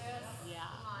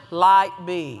 Light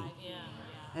be.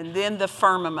 And then the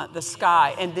firmament, the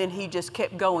sky. And then he just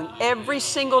kept going. Every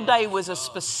single day was a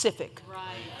specific.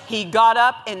 He got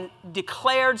up and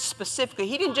declared specifically.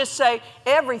 He didn't just say,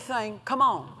 everything, come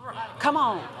on. Come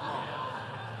on.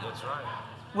 That's right.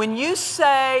 When you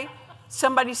say,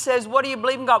 somebody says, what do you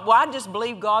believe in God? Well, I just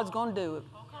believe God's going to do it.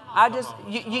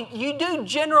 You do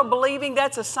general believing,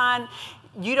 that's a sign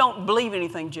you don't believe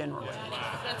anything generally.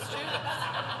 That's true.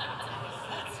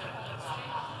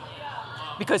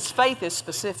 Because faith is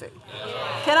specific.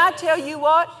 Can I tell you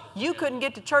what? You couldn't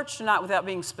get to church tonight without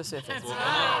being specific. That's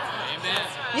right. Amen.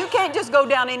 You can't just go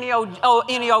down any old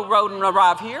road and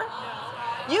arrive here.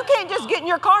 You can't just get in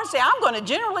your car and say, I'm going to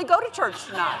generally go to church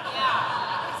tonight.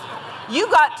 You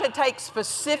got to take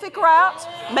specific routes,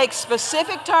 make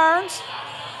specific turns,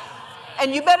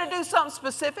 and you better do something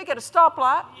specific at a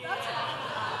stoplight.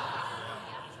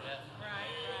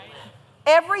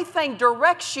 Everything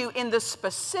directs you in the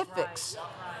specifics.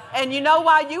 And you know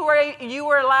why you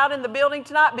were allowed in the building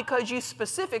tonight? Because you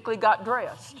specifically got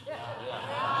dressed.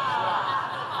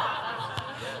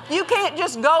 You can't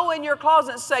just go in your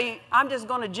closet and say, I'm just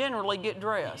going to generally get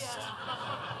dressed.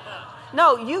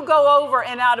 No, you go over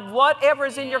and out of whatever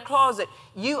is in your closet,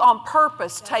 you on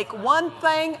purpose take one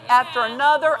thing after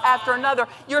another after another.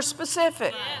 You're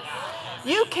specific.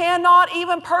 You cannot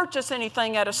even purchase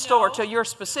anything at a store till you're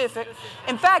specific.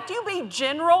 In fact, you be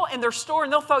general in their store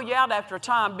and they'll throw you out after a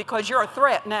time because you're a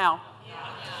threat now.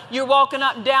 You're walking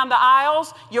up and down the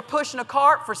aisles. You're pushing a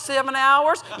cart for 7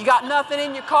 hours. You got nothing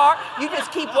in your cart. You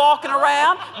just keep walking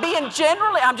around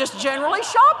I'm just generally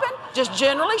shopping. Just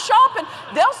generally shopping.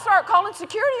 They'll start calling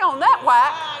security on that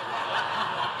whack.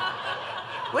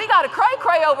 We got a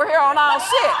cray-cray over here on aisle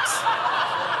 6.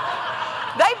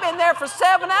 They've been there for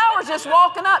 7 hours just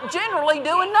walking up, generally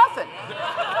doing nothing.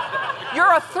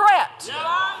 You're a threat.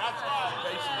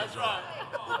 That's right.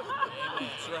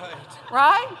 That's right.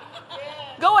 Right?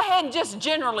 Go ahead and just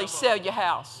generally sell your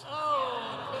house.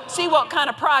 See what kind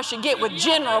of price you get with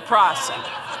general pricing.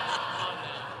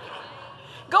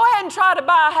 Go ahead and try to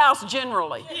buy a house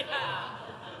generally.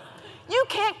 You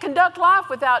can't conduct life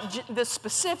without the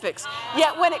specifics.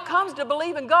 Yet when it comes to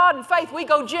believing God and faith, we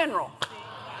go general.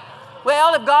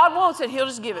 Well, if God wants it, He'll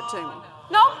just give it to me.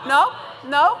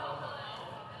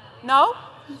 No.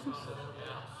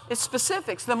 It's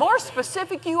specifics. The more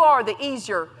specific you are, the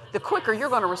easier, the quicker you're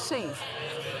going to receive.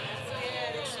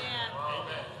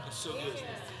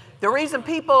 The reason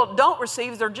people don't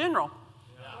receive is they're general.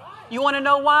 You want to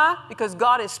know why? Because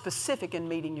God is specific in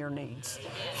meeting your needs.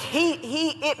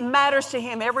 It matters to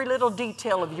Him every little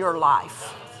detail of your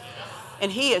life.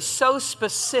 And He is so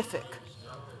specific.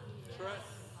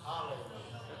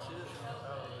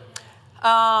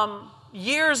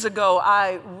 Years ago,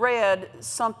 I read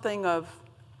something of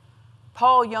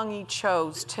Paul Young-E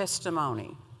Cho's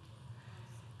testimony.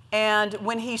 And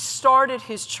when he started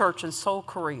his church in Seoul,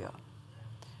 Korea,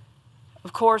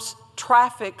 of course,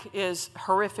 traffic is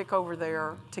horrific over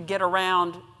there. To get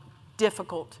around,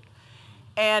 difficult.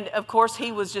 And of course,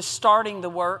 he was just starting the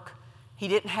work. He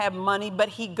didn't have money, but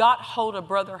he got hold of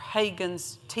Brother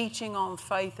Hagin's teaching on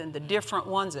faith and the different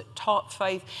ones that taught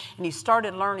faith. And he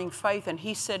started learning faith. And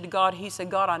he said to God,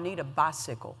 God, I need a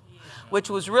bicycle. Which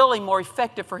was really more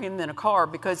effective for him than a car,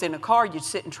 because in a car you'd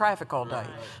sit in traffic all day.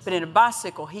 But in a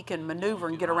bicycle, he can maneuver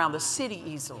and get around the city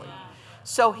easily.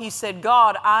 So he said,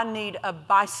 God, I need a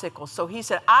bicycle. So he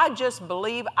said, I just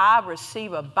believe I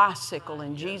receive a bicycle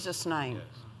in Jesus' name.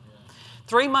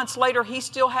 3 months later, he's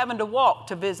still having to walk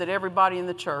to visit everybody in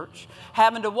the church,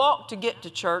 having to walk to get to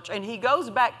church. And he goes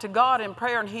back to God in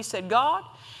prayer and he said, God,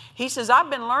 he says, I've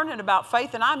been learning about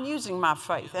faith and I'm using my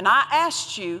faith. And I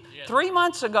asked you 3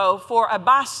 months ago for a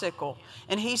bicycle.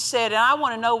 And he said, and I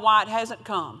want to know why it hasn't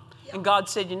come. And God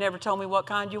said, you never told me what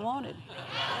kind you wanted.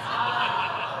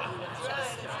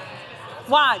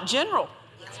 Why? General.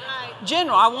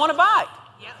 General, I want a bike.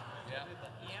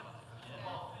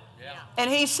 And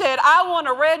he said, I want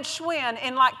a red Schwinn.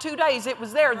 In like 2 days, it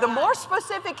was there. The more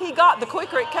specific he got, the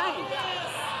quicker it came.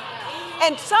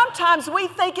 And sometimes we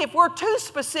think if we're too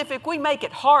specific, we make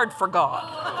it hard for God.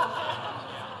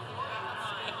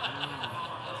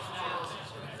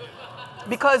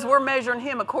 Because we're measuring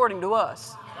Him according to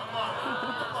us.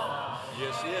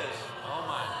 Yes, he is. Oh,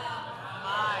 my.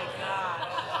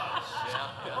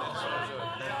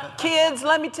 Kids,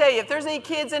 let me tell you, if there's any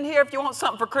kids in here, if you want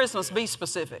something for Christmas, be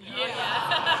specific.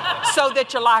 Yeah. So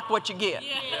that you like what you get.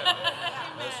 Yeah.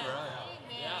 That's right.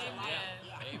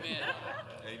 Amen.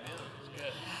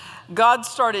 God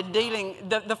started dealing,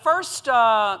 the first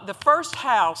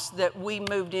house that we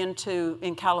moved into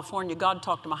in California, God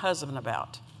talked to my husband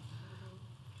about.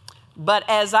 But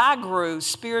as I grew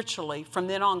spiritually, from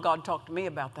then on, God talked to me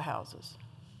about the houses.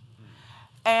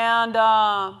 And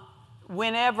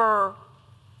whenever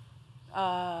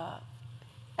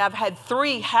I've had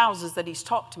 3 houses that He's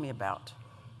talked to me about.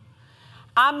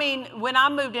 I mean, when I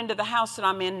moved into the house that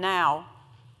I'm in now,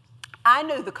 I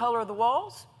knew the color of the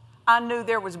walls. I knew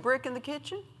there was brick in the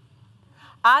kitchen.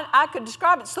 I could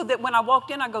describe it so that when I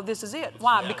walked in, I go, this is it.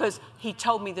 Why? Because He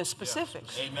told me the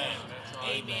specifics. Amen.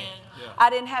 Amen. I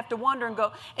didn't have to wonder and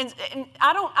go, and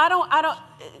I don't,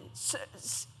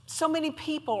 so many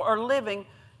people are living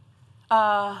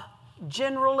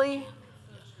generally,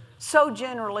 so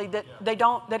generally that they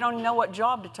don't even know what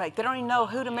job to take. They don't even know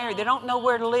who to marry. They don't know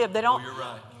where to live. They don't. Oh, you're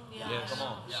right. Yes. Come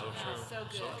on. So true. So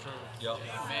good. So true. Yep.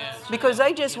 Because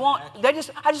I just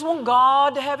want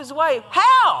God to have His way.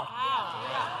 How?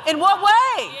 In what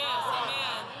way?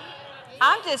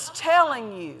 I'm just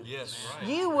telling you, Yes.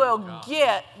 you will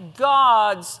get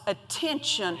God's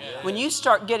attention when you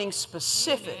start getting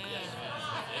specific.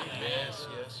 Yes.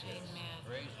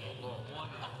 Praise the Lord.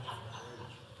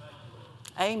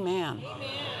 Amen.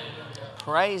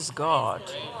 Praise God.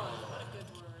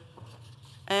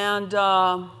 And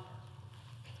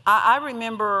I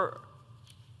remember,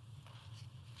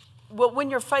 well, when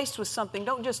you're faced with something,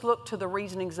 don't just look to the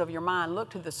reasonings of your mind.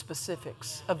 Look to the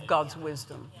specifics of God's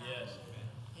wisdom. Yes.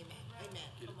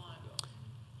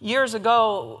 Years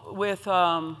ago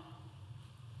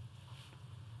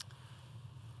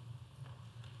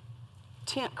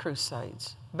tent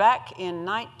crusades. Back in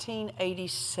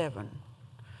 1987,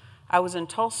 I was in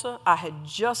Tulsa. I had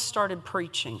just started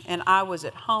preaching, and I was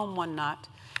at home one night.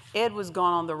 Ed was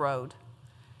gone on the road,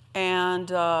 and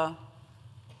the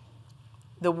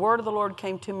word of the Lord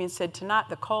came to me and said, tonight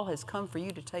the call has come for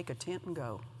you to take a tent and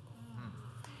go.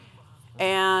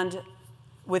 And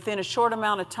within a short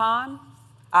amount of time,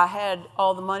 I had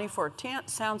all the money for a tent,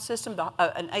 sound system,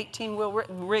 an 18-wheel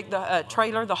rig, the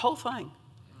trailer, the whole thing.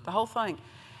 The whole thing.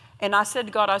 And I said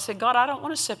to God, God, I don't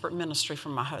want a separate ministry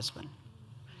from my husband.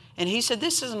 And he said,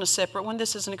 this isn't a separate one.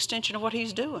 This is an extension of what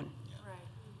he's doing. Right.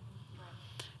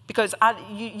 Because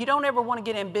you don't ever want to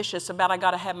get ambitious about, I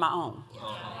got to have my own.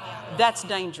 That's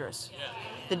dangerous.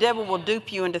 The devil will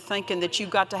dupe you into thinking that you've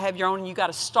got to have your own and you got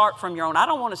to start from your own. I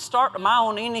don't want to start my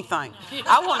own anything.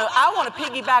 I want to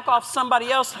piggyback off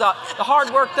somebody else, the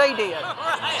hard work they did.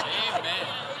 Amen.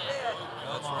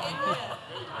 That's right.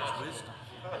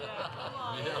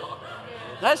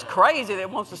 That's crazy that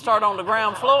wants to start on the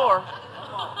ground floor.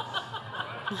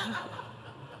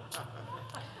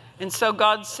 And so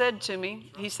God said to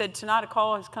me, he said, tonight a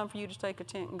call has come for you to take a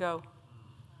tent and go.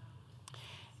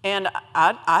 And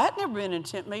I had never been in a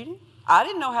tent meeting. I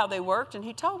didn't know how they worked, and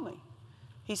he told me.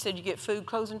 He said, you get food,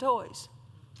 clothes, and toys.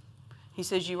 He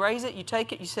says, you raise it, you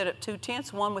take it, you set up 2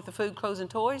 tents, one with the food, clothes, and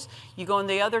toys. You go in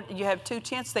the other, you have 2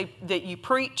 tents that you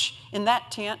preach in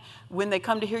that tent. When they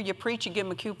come to hear you preach, you give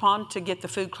them a coupon to get the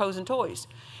food, clothes, and toys.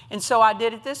 And so I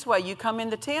did it this way. You come in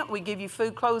the tent, we give you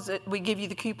food, clothes, we give you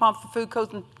the coupon for food,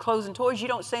 clothes, and toys. You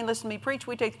don't stay and listen to me preach.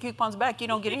 We take the coupons back. You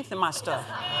don't get anything of my stuff.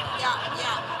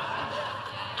 Yeah.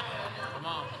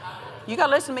 You got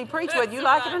to listen to me preach whether you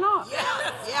like it or not.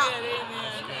 Yeah.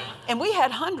 And we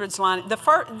had hundreds lining.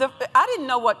 I didn't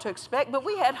know what to expect, but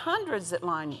we had hundreds that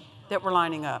were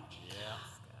lining up.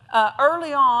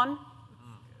 Early on,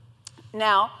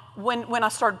 now, when I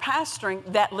started pastoring,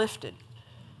 that lifted.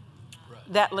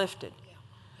 That lifted.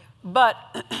 But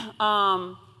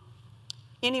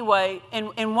anyway,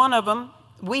 in one of them,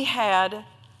 we had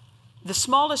the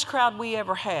smallest crowd we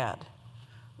ever had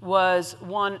was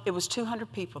it was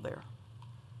 200 people there.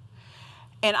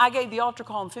 And I gave the altar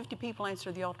call, and 50 people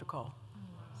answered the altar call.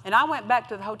 And I went back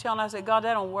to the hotel, and I said, God,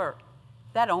 that don't work.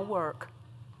 That don't work.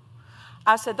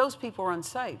 I said, those people are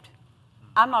unsaved.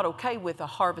 I'm not okay with a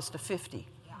harvest of 50.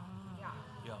 Yeah.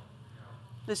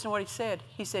 Listen to what he said.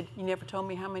 He said, you never told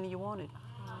me how many you wanted.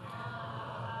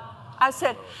 I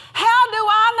said, how do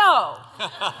I know?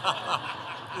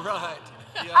 Right.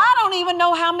 Yeah. I don't even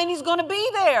know how many's going to be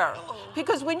there.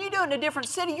 Because when you do it in a different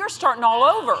city, you're starting all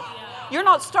over. You're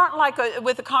not starting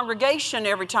with a congregation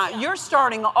every time. You're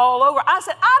starting all over. I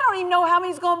said, I don't even know how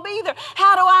many's going to be there.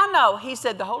 How do I know? He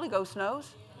said, the Holy Ghost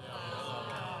knows.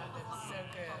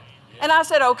 And I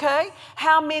said, okay,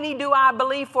 how many do I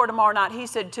believe for tomorrow night? He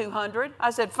said, 200. I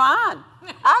said, fine.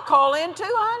 I call in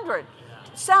 200.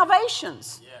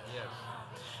 Salvations.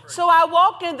 So I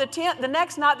walked in the tent. The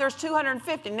next night, there's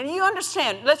 250. Now, you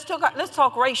understand, let's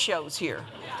talk ratios here.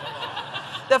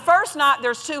 The first night,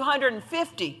 there's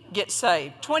 250 get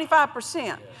saved,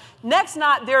 25%. Next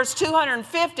night, there's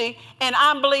 250, and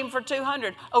I'm believing for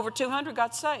 200. Over 200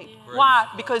 got saved. Why?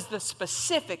 Because the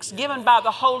specifics given by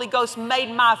the Holy Ghost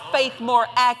made my faith more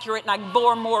accurate, and I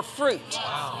bore more fruit.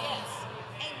 Wow.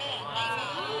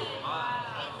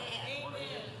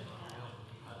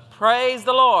 Praise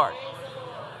the Lord.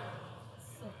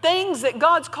 Things that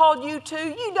God's called you to,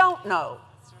 you don't know.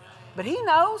 But He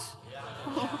knows.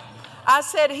 I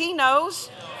said He knows.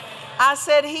 I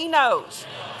said He knows.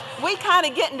 We kind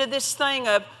of get into this thing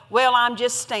of, well, I'm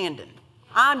just standing.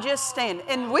 I'm just standing.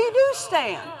 And we do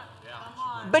stand.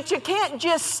 But you can't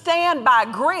just stand by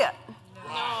grit.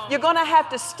 You're going to have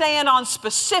to stand on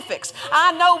specifics.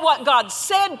 I know what God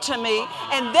said to me,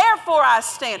 and therefore I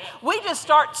stand. We just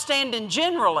start standing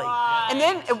generally,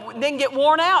 and then get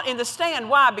worn out in the stand.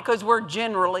 Why? Because we're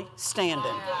generally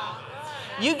standing.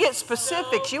 You get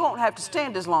specifics, you won't have to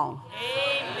stand as long.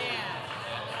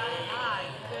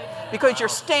 Because you're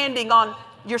standing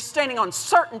on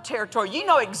certain territory. You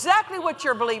know exactly what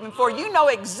you're believing for. You know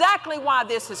exactly why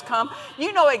this has come.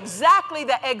 You know exactly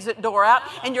the exit door out,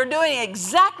 and you're doing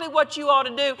exactly what you ought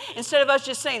to do instead of us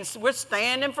just saying, we're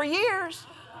standing for years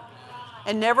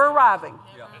and never arriving.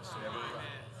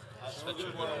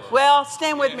 Well,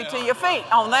 stand with me to your feet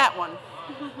on that one.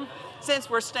 Since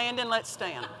we're standing, let's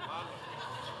stand.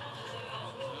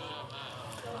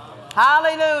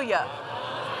 Hallelujah.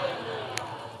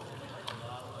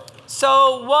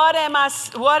 So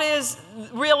what is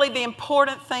really the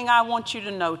important thing I want you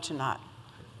to know tonight?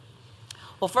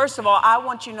 Well, first of all, I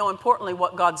want you to know importantly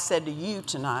what God said to you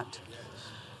tonight.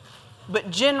 But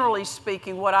generally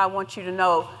speaking, what I want you to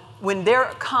know, when there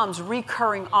comes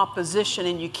recurring opposition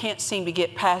and you can't seem to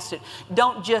get past it,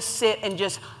 don't just sit and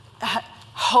just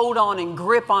hold on and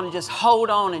grip on and just hold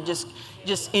on and just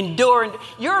endure.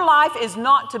 Your life is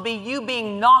not to be you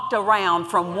being knocked around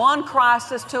from one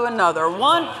crisis to another,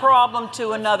 one problem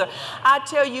to another. I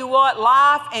tell you what,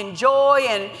 life and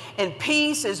joy and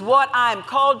peace is what I am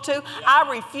called to.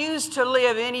 I refuse to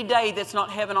live any day that's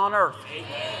not heaven on earth.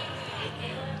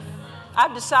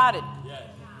 I've decided.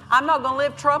 I'm not going to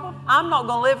live troubled. I'm not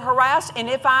going to live harassed. And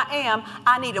if I am,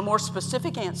 I need a more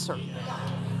specific answer.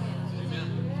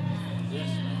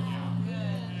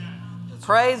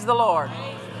 Praise the Lord.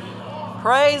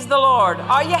 Praise the Lord.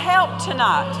 Are you helped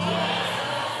tonight?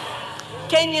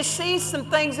 Can you see some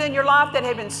things in your life that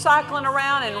have been cycling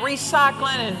around and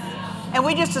recycling and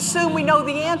we just assume we know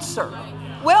the answer?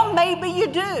 Well, maybe you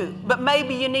do, but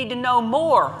maybe you need to know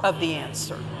more of the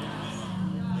answer.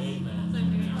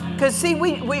 Because see,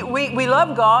 we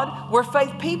love God. We're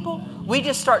faith people. We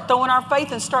just start throwing our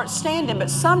faith and start standing.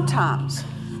 But sometimes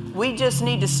we just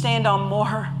need to stand on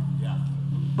more.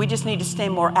 We just need to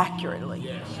stand more accurately.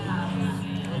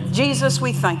 Jesus,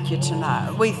 we thank you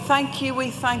tonight. We thank you, we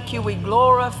thank you, we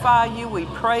glorify you, we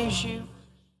praise you.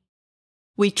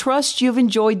 We trust you've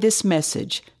enjoyed this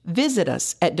message. Visit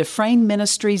us at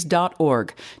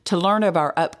DufresneMinistries.org to learn of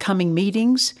our upcoming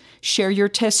meetings, share your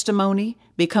testimony,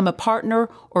 become a partner,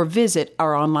 or visit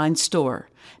our online store.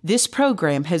 This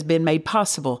program has been made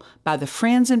possible by the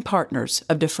friends and partners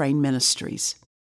of Dufresne Ministries.